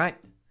Reindeer. Right.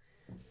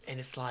 And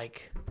it's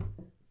like,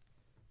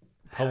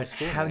 Public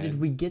school, how man. did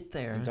we get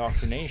there?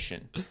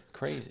 Indoctrination.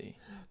 Crazy.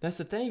 That's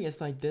the thing.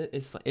 It's like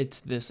it's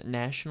this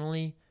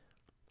nationally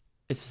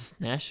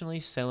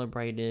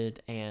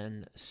celebrated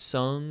and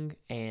sung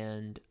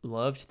and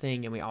loved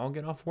thing, and we all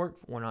get off work.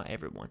 Well, not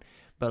everyone,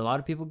 but a lot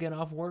of people get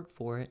off work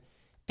for it,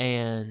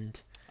 and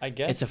I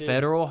guess it's a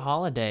federal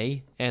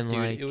holiday, and dude,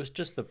 like it was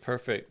just the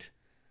perfect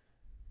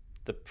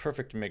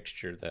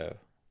mixture, though.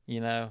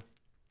 You know,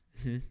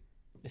 Mhm.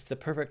 it's the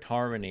perfect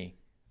harmony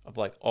of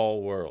like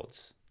all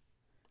worlds.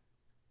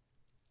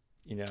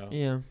 You know,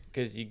 yeah,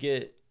 because you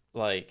get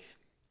like,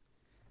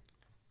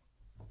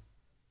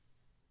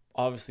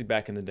 obviously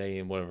back in the day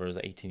in whatever it was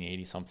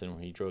 1880 something,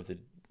 where he drew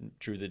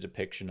the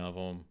depiction of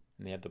them,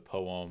 and they had the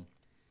poem,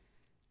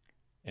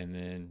 and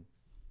then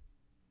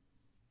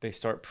they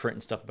start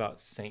printing stuff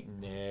about Saint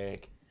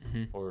Nick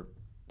or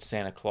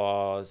Santa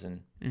Claus,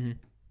 and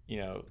you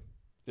know,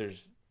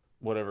 there's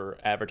whatever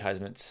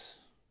advertisements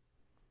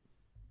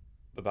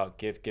about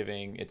gift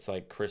giving. It's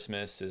like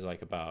Christmas is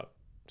like about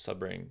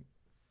celebrating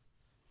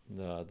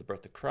the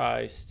birth of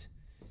Christ.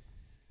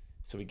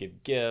 So we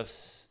give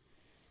gifts,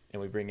 and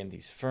we bring in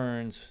these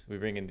ferns, we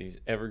bring in these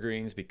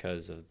evergreens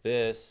because of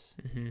this,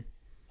 and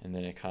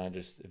then it kind of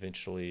just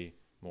eventually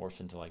morphs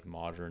into like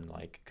modern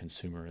like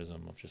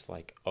consumerism of just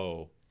like,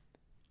 oh,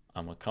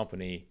 I'm a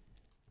company,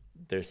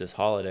 there's this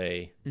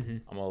holiday,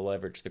 I'm gonna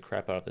leverage the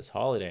crap out of this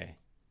holiday.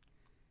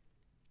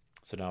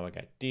 So now I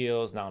got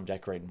deals, now I'm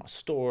decorating my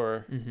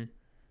store.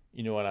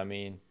 You know what I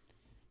mean?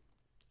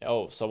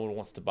 Oh, someone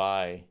wants to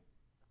buy,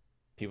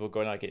 people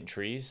going out getting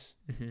trees,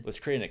 let's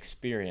create an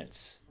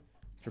experience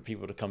for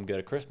people to come get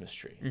a Christmas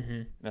tree.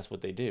 And that's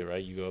what they do,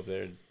 right? You go up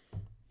there,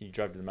 you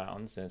drive to the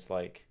mountains, and it's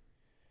like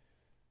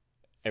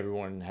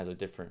everyone has a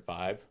different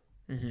vibe,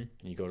 and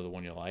you go to the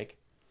one you like.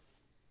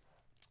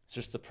 It's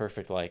just the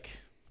perfect like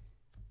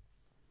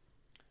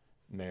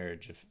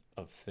marriage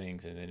of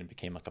things, and then it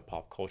became like a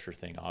pop culture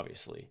thing,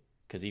 obviously,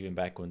 because even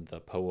back when the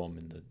poem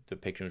and the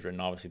depiction was written,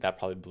 obviously that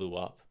probably blew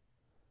up.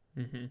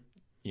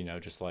 You know,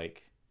 just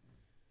like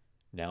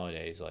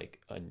nowadays, like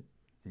a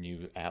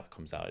new app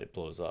comes out, it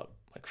blows up,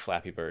 like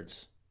Flappy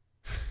Birds.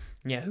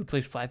 Yeah, who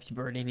plays Flappy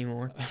Bird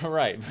anymore?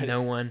 Right, but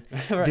No one.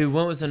 right. Dude,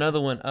 what was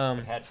another one?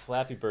 Had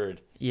Flappy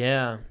Bird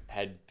Yeah,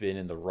 had been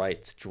in the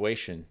right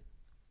situation,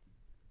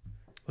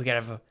 we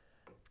gotta have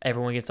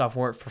everyone gets off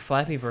work for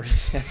Flappy Bird.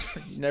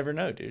 you never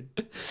know, dude.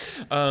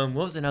 What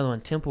was another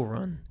one? Temple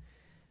Run.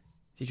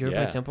 Did you ever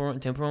play Yeah. Temple Run?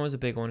 Temple Run was a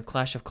big one.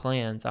 Clash of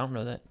Clans. I don't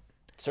know that.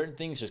 Certain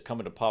things just come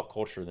into pop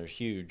culture and they're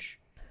huge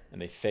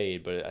and they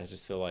fade, but I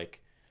just feel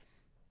like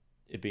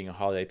it being a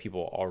holiday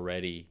people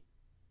already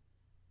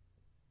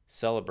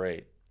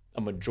celebrate.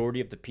 A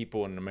majority of the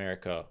people in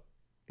America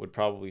would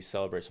probably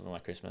celebrate something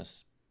like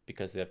Christmas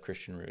because they have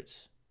Christian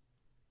roots.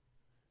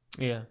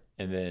 Yeah.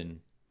 And then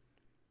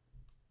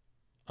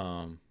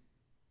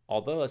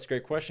although that's a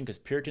great question, because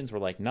Puritans were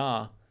like,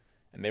 nah,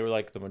 and they were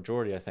like the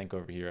majority, I think,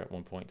 over here at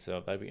one point, so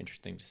that'd be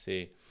interesting to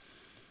see.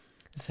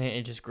 Saying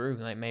it just grew.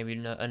 Like maybe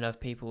enough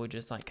people would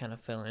just like kind of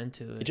fell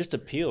into it. It just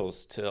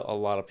appeals to a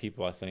lot of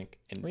people, I think,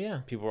 and Well,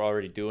 yeah. people are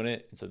already doing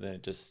it, and so then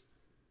it just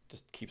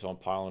keeps on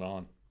piling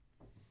on.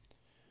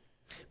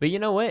 But you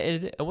know what?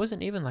 It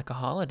wasn't even like a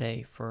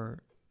holiday for.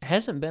 It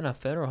hasn't been a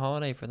federal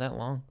holiday for that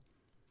long.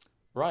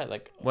 Right,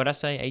 like What'd I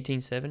say?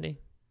 1870. it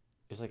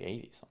was like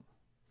 80 something,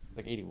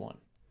 like 81,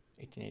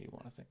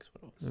 1881, I think is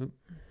what it was. Oop.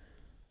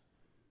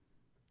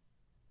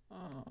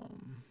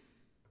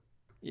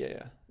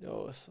 Yeah.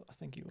 Oh, I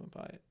think you went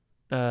by it.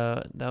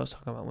 That was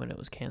talking about when it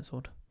was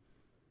canceled.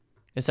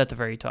 It's at the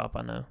very top.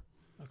 I know.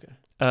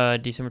 Okay.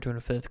 December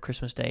 25th,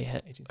 Christmas Day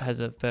 1870. has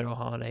a federal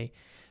holiday.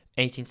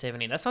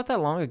 1870. That's not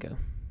that long ago.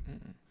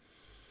 Mm-mm.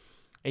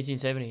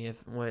 1870.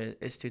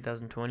 It's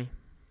 2020.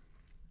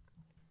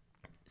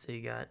 So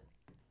you got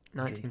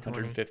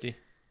 1920. 150.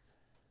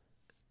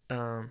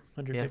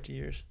 150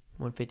 years.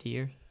 150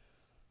 years.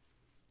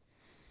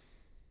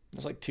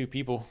 That's like two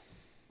people.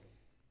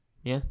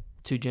 Yeah,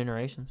 2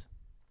 generations,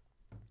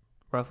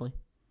 roughly.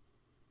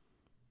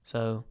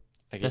 So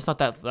that's not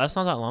that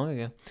long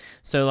ago.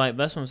 So like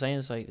that's what I'm saying.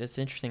 It's like it's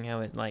interesting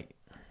how it like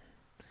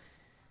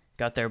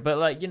got there. But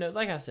like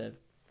like I said,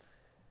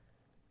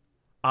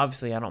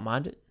 obviously I don't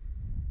mind it.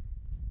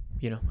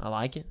 I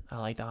like it. I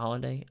like the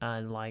holiday. I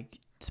like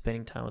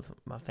spending time with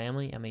my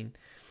family. I mean,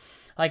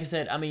 like I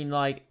said,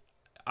 like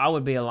I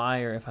would be a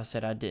liar if I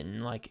said I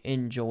didn't like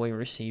enjoy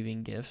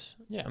receiving gifts.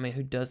 Yeah. I mean,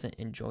 who doesn't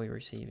enjoy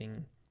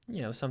receiving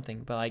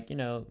something? But like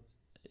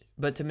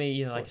but to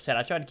me, like I said,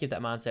 I try to keep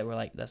that mindset where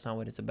like that's not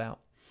what it's about.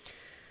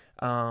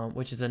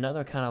 Which is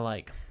another kind of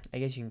like, I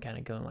guess you can kind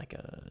of go in like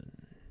a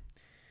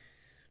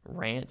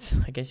rant.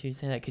 I guess you'd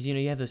say that because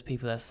you have those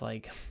people that's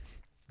like,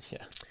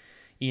 yeah.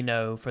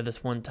 For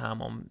this one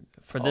time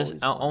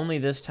Always only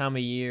this time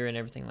of year and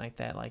everything like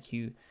that. Like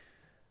you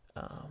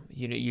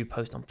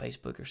post on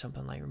Facebook or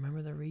something like,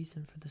 remember the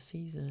reason for the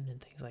season and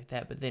things like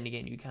that. But then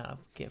again, you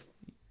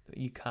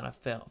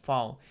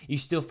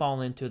still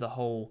fall into the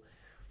whole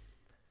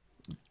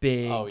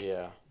big, Oh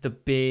yeah. the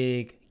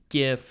big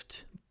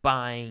gift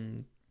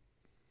buying,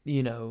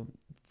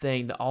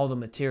 thing, all the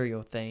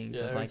material things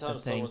Yeah, of every like time the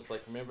thing. someone's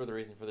like, remember the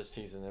reason for this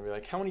season, they'll be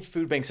like, how many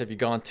food banks have you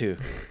gone to?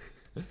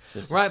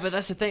 Right, but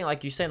that's the thing,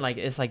 like you said, like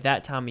it's like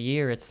that time of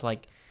year, it's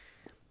like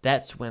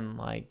that's when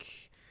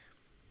like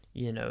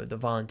the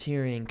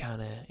volunteering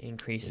kind of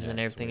increases and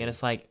everything, and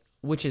it's like,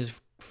 which is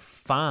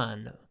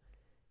fine,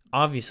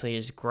 obviously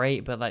is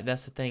great, but like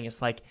that's the thing,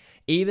 it's like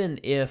even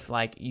if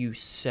like you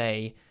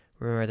say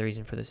remember the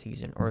reason for the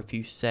season, or if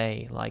you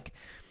say like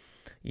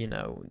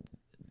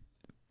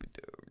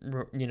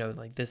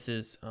like this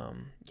is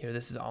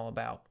this is all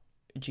about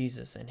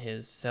Jesus and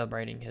his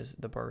celebrating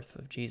the birth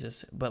of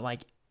Jesus, but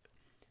like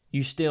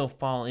you still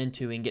fall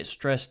into and get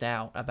stressed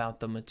out about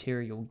the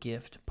material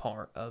gift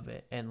part of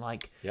it, and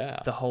like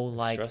the whole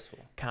like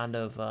stressful. Kind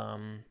of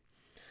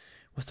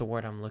what's the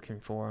word I'm looking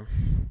for,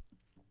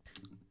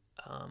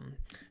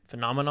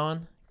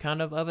 phenomenon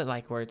kind of it,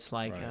 like where it's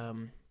like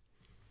right.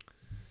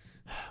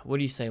 What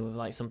do you say with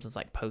like something's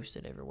like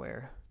posted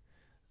everywhere,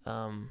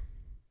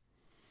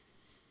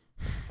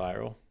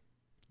 viral?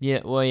 Yeah,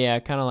 well, yeah,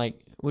 kind of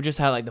like we'll just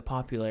have like the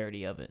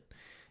popularity of it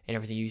and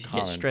everything. You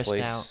get stressed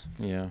out,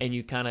 and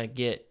you kind of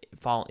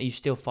you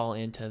still fall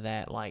into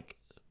that like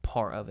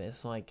part of it.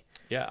 It's like,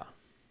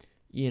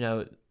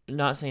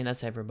 not saying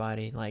that's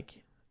everybody.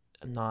 Like,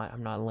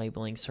 I'm not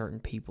labeling certain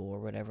people or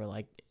whatever.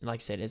 Like I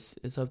said,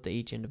 it's up to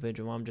each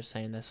individual. I'm just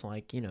saying that's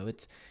like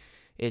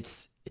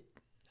it's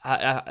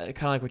I kind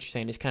of like what you're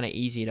saying. It's kind of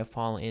easy to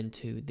fall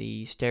into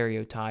the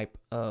stereotype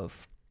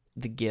of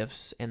the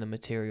gifts and the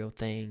material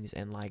things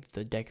and like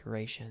the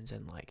decorations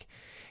and like,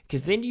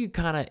 because then you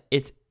kind of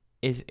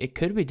it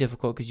could be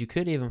difficult, because you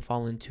could even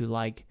fall into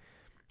like,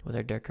 well,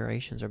 their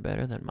decorations are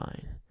better than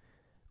mine,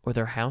 or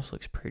their house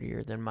looks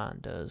prettier than mine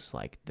does,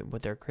 like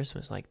with their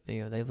Christmas, like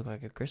they look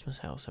like a Christmas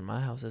house and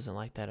my house isn't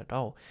like that at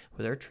all.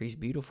 Well, their tree's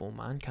beautiful,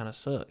 mine kind of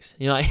sucks.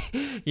 Like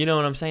you know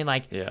what I'm saying?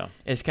 Like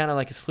it's kind of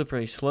like a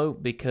slippery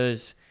slope,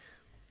 because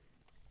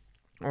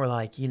or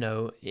like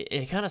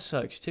it kind of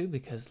sucks too,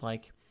 because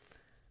like,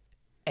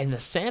 and the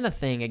Santa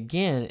thing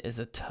again is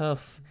a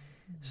tough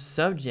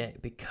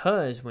subject,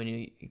 because when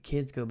your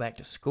kids go back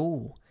to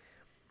school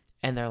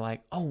and they're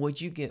like, oh,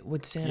 what'd you get?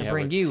 What'd Santa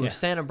bring you?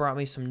 Santa brought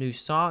me some new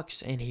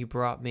socks, and he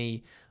brought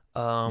me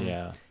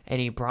and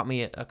he brought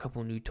me a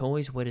couple new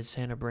toys. What did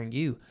Santa bring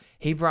you?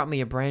 He brought me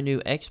a brand new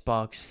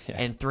Xbox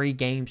and 3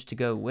 games to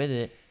go with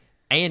it,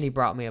 and he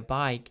brought me a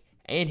bike,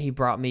 and he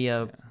brought me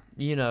a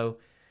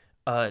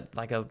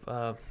like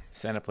a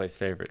Santa plays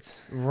favorites.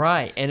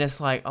 Right. And it's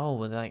like, oh,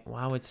 well, like,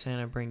 why would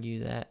Santa bring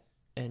you that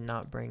and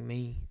not bring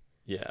me?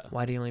 Yeah.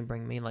 Why do you only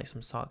bring me like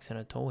some socks and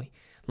a toy?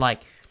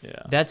 Like,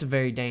 that's a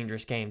very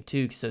dangerous game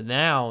too. So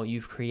now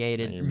you've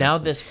created,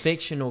 this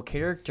fictional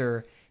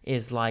character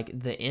is like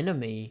the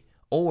enemy,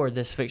 or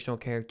this fictional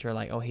character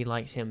like, oh, he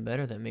likes him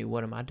better than me.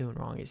 What am I doing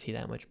wrong? Is he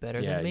that much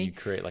better than me? Yeah, you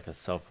create like a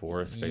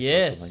self-worth based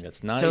on something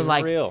that's not even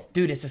like, real.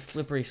 Dude, it's a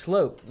slippery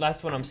slope.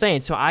 That's what I'm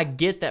saying. So I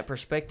get that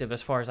perspective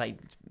as far as like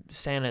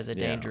Santa is a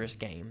dangerous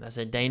game. That's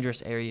a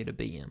dangerous area to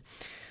be in.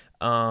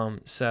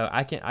 So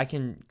I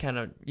can kind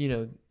of,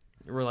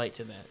 relate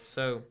to that.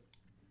 So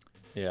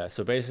yeah,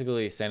 so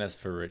basically Santa's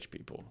for rich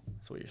people.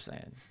 That's what you're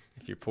saying.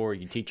 If you're poor,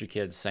 you teach your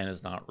kids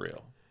Santa's not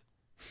real.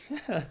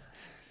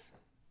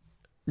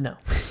 No.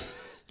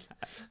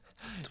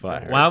 That's what I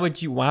heard.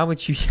 Why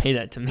would you say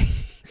that to me?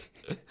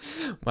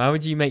 Why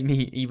would you make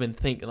me even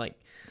think like,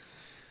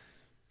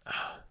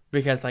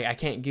 because like I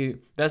can't do,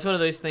 that's one of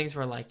those things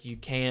where like you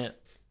can't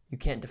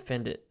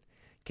defend it,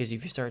 because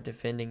if you start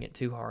defending it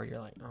too hard, you're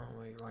like, oh,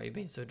 why are you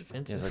being so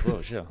defensive? Yeah, it's like,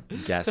 whoa, chill.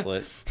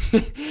 Gaslit.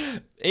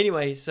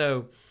 Anyway,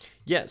 so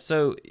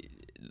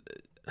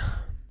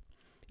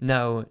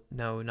no,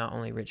 not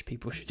only rich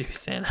people should do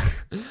Santa,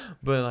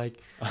 but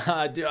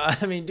like, dude,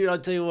 I'll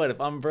tell you what, if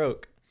I'm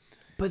broke.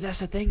 But that's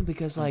the thing,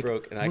 because like, I'm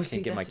broke and I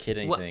can't get my kid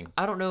anything.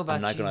 I don't know about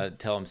I'm not gonna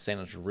tell him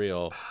Santa's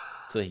real,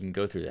 so he can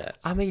go through that.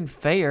 I mean,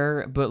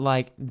 fair, but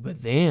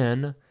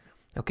then,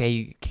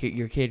 okay,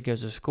 your kid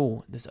goes to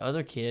school. This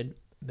other kid,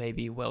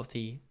 maybe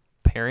wealthy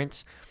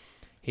parents,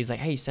 he's like,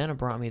 hey, Santa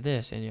brought me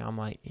this, and I'm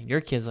like, and your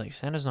kid's like,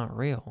 Santa's not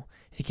real.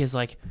 The kid's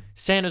like,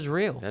 Santa's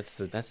real. That's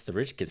the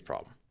rich kid's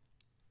problem.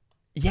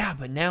 Yeah,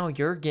 but now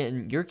your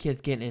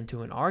kid's getting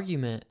into an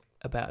argument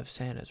about if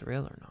Santa's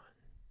real or not.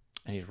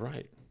 And he's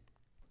right.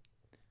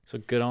 So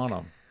good on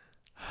him.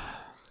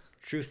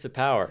 Truth to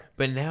power.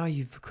 But now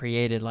you've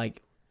created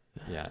like.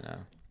 Yeah, I know.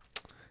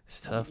 It's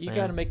tough. You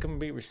got to make them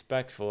be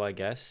respectful, I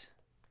guess.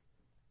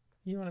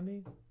 You know what I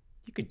mean?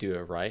 You could do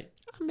it right.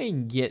 I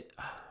mean,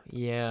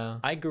 yeah.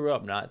 I grew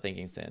up not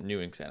thinking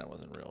knew Santa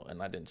wasn't real,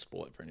 and I didn't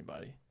spoil it for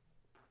anybody.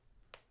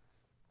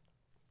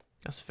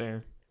 That's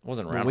fair. I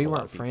wasn't around. We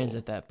weren't friends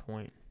at that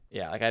point.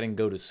 Yeah, like I didn't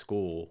go to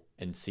school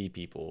and see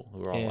people who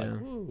were all like,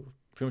 ooh,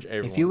 pretty much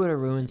everyone. If you would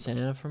have ruined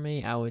Santa for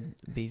me, I would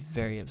be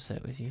very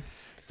upset with you.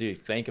 Dude,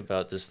 think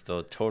about just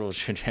the total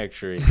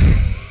trajectory.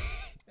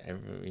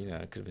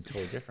 It could have been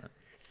totally different.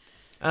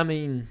 I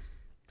mean,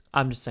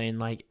 I'm just saying,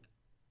 like,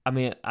 I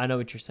know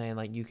what you're saying.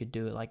 Like, you could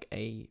do it like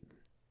in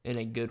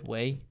a good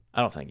way,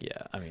 I don't think.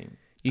 Yeah, I mean,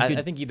 You could,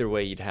 I think either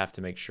way, you'd have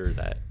to make sure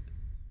that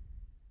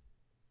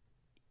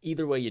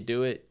either way you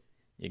do it,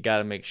 you got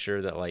to make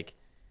sure that like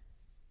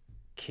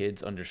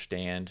kids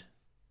understand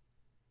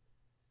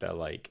that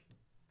like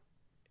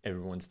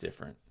everyone's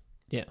different.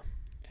 Yeah.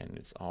 And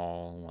it's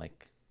all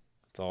like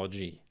it's all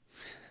G.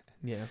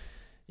 Yeah.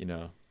 You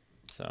know,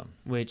 so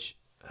Which,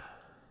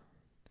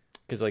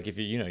 because like if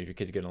you if your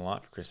kid's getting a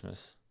lot for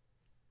Christmas,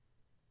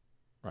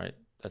 right?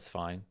 That's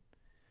fine.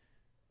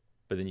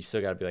 But then you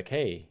still got to be like,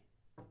 hey,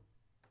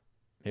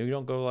 maybe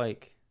don't go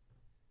like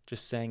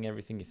just saying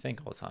everything you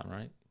think all the time,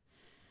 right?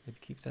 Maybe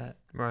keep that.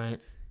 right.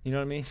 You know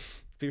what I mean?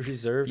 Be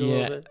reserved a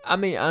little bit. I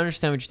mean, I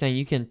understand what you're saying.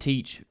 You can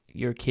teach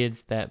your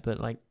kids that, but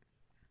like,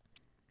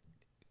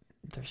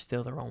 they're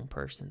still their own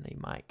person. They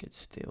might could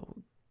still,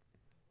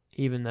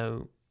 even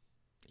though.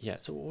 Yeah.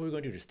 So what are we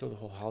gonna do? Just throw the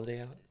whole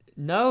holiday out?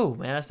 No,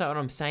 man, that's not what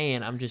I'm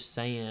saying. I'm just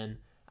saying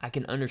I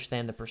can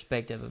understand the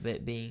perspective of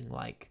it being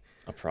like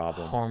A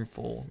problem.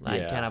 harmful,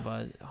 like Yeah. kind of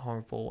a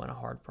harmful and a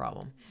hard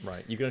problem.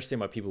 Right. You can understand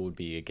why people would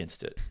be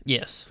against it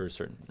Yes, for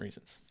certain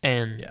reasons.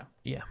 and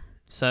Yeah.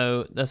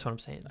 so that's what I'm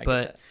saying. I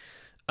But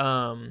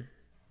get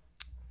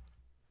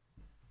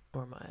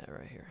where am I at?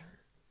 Right here,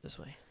 this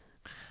way.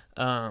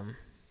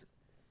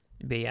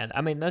 But yeah, I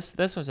mean that's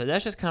what I'm saying.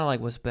 That's just kind of like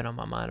what's been on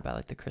my mind about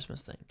like the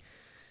Christmas thing.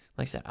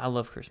 Like I said, I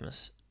love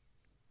Christmas.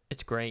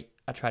 It's great.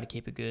 I try to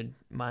keep a good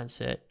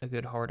mindset, a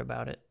good heart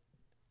about it,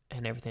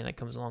 and everything that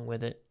comes along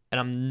with it. And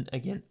I'm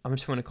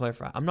just want to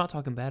clarify. I'm not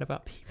talking bad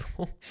about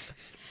people.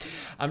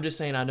 I'm just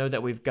saying I know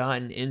that we've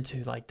gotten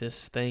into like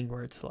this thing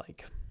where it's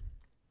like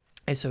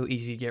it's so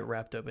easy to get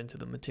wrapped up into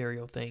the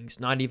material things.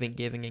 Not even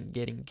giving and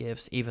getting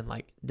gifts, even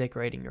like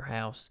decorating your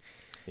house,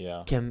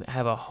 Yeah. can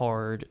have a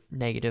hard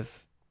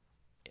negative,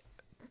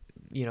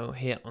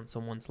 hit on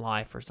someone's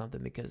life or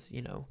something because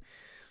Yeah.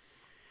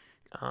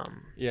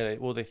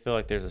 Well, they feel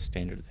like there's a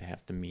standard that they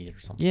have to meet or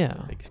something. Yeah.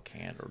 That they just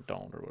can't or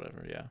don't or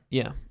whatever. Yeah.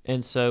 yeah,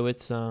 and so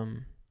it's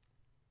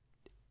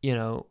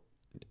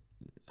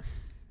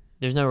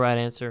there's no right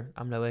answer.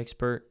 I'm no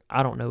expert.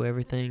 I don't know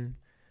everything.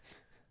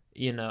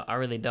 I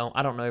really don't.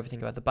 I don't know everything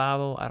about the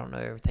Bible. I don't know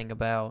everything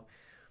about,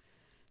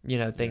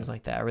 things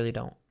like that. I really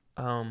don't.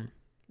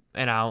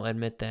 And I'll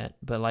admit that.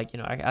 But like,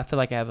 I feel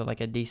like I have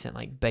a decent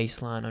like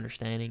baseline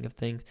understanding of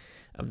things,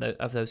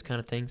 of those kind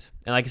of things.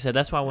 And like I said,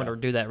 that's why I wanted to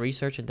do that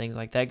research and things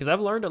like that because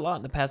I've learned a lot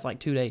in the past like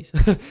 2 days.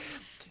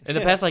 In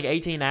the past like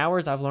 18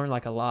 hours, I've learned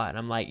like a lot. And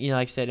I'm like, like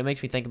I said, it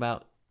makes me think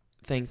about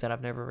things that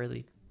I've never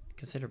really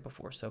considered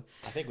before. So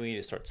I think we need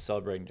to start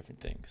celebrating different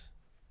things.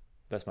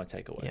 That's my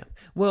takeaway. yeah.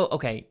 Well,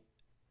 okay.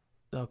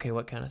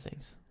 What kind of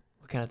things?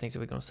 What kind of things are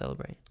we going to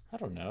celebrate? I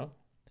don't know.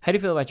 How do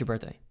you feel about your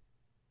birthday?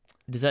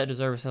 Does that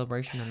deserve a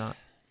celebration or not?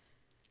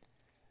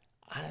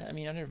 I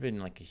mean, I've never been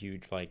like a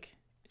huge like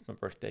it's my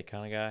birthday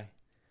kind of guy.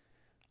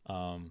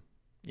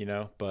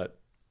 But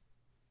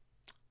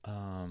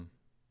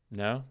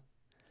no.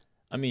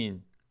 I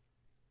mean,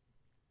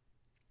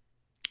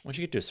 once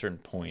you get to a certain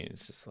point,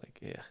 it's just like,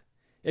 yeah.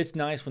 It's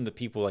nice when the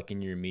people like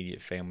in your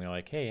immediate family are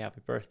like, "Hey,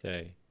 happy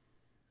birthday."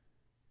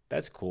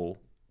 That's cool.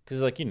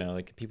 Cuz like,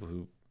 like people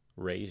who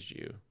raised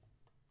you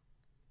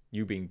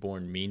being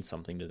born means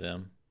something to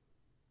them.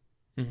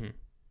 Mm-hmm.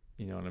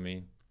 You know what I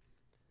mean?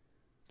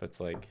 But it's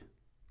like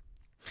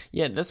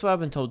Yeah, that's what I've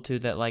been told too.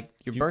 That like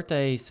your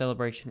birthday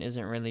celebration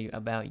isn't really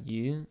about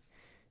you.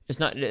 It's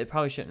not. It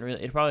probably shouldn't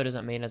really. It probably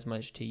doesn't mean as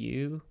much to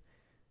you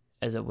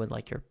as it would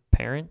like your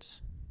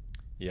parents.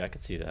 yeah, I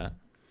could see that.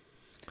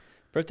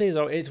 Birthdays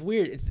are it's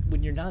weird. It's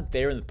when you're not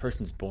there and the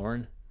person's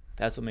born,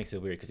 that's what makes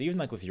it weird. Because even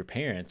like with your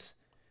parents,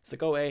 it's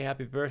like, oh hey,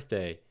 happy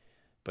birthday.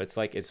 But it's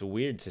like it's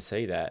weird to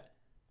say that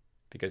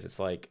because it's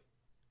like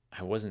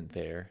I wasn't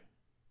there.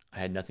 I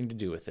had nothing to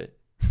do with it.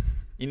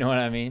 You know what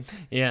I mean?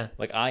 Yeah.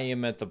 Like I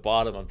am at the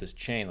bottom of this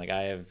chain. Like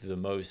I have the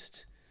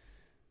most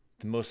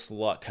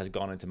luck has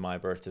gone into my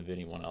birth of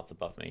anyone else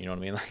above me. You know what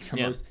I mean? Like the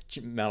most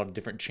amount of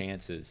different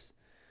chances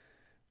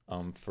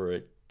for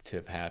it to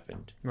have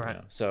happened. Right.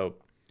 So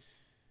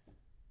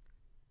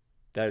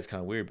that is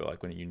kind of weird, but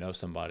like when you know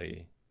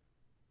somebody,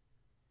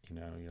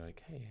 you're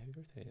like, hey, happy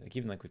birthday. Like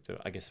even like with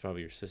I guess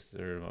probably your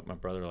sister or my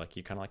brother, like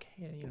you kind of like,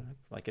 hey,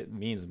 like it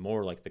means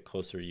more like the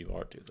closer you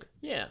are to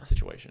the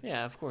situation.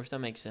 Yeah, of course. That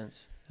makes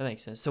sense.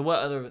 So what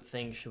other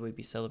things should we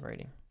be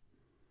celebrating?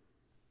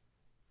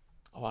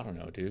 Oh, I don't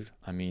know, dude.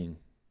 I mean,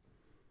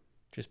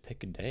 just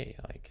pick a day.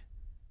 Like,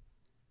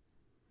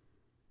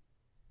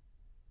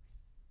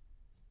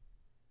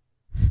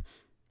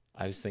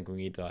 I just think we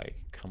need to like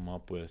come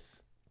up with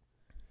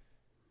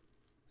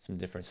some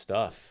different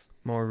stuff.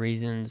 More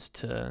reasons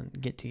to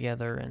get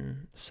together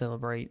and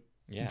celebrate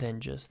Yeah. than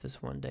just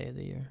this one day of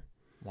the year.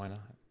 Why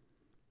not?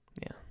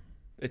 Yeah.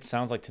 It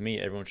sounds like to me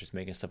everyone's just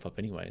making stuff up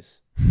anyways.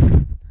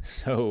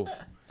 So,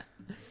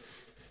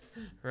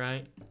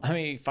 Right. I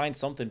mean, find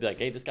something. Be like,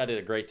 hey, this guy did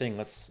a great thing.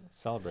 Let's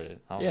celebrate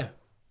it. I don't know.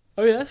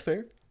 Oh yeah, that's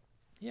fair.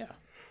 Yeah.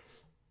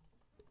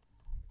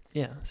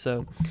 Yeah.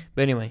 So,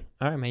 but anyway,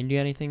 all right, man. Do you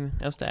got anything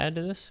else to add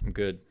to this? I'm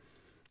good.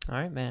 All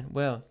right, man.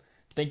 Well,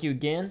 thank you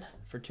again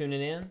for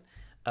tuning in.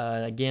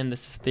 Again,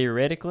 this is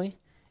Theoretically,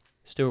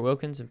 Stuart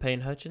Wilkins and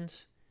Payne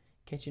Hutchins.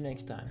 Catch you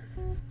next time.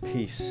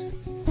 Peace.